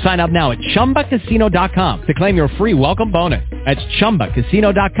 So sign up now at ChumbaCasino.com to claim your free welcome bonus. That's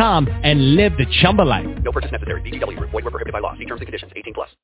ChumbaCasino.com and live the Chumba life. No purchase necessary. VGW. Void where prohibited by law. See terms and conditions. 18+.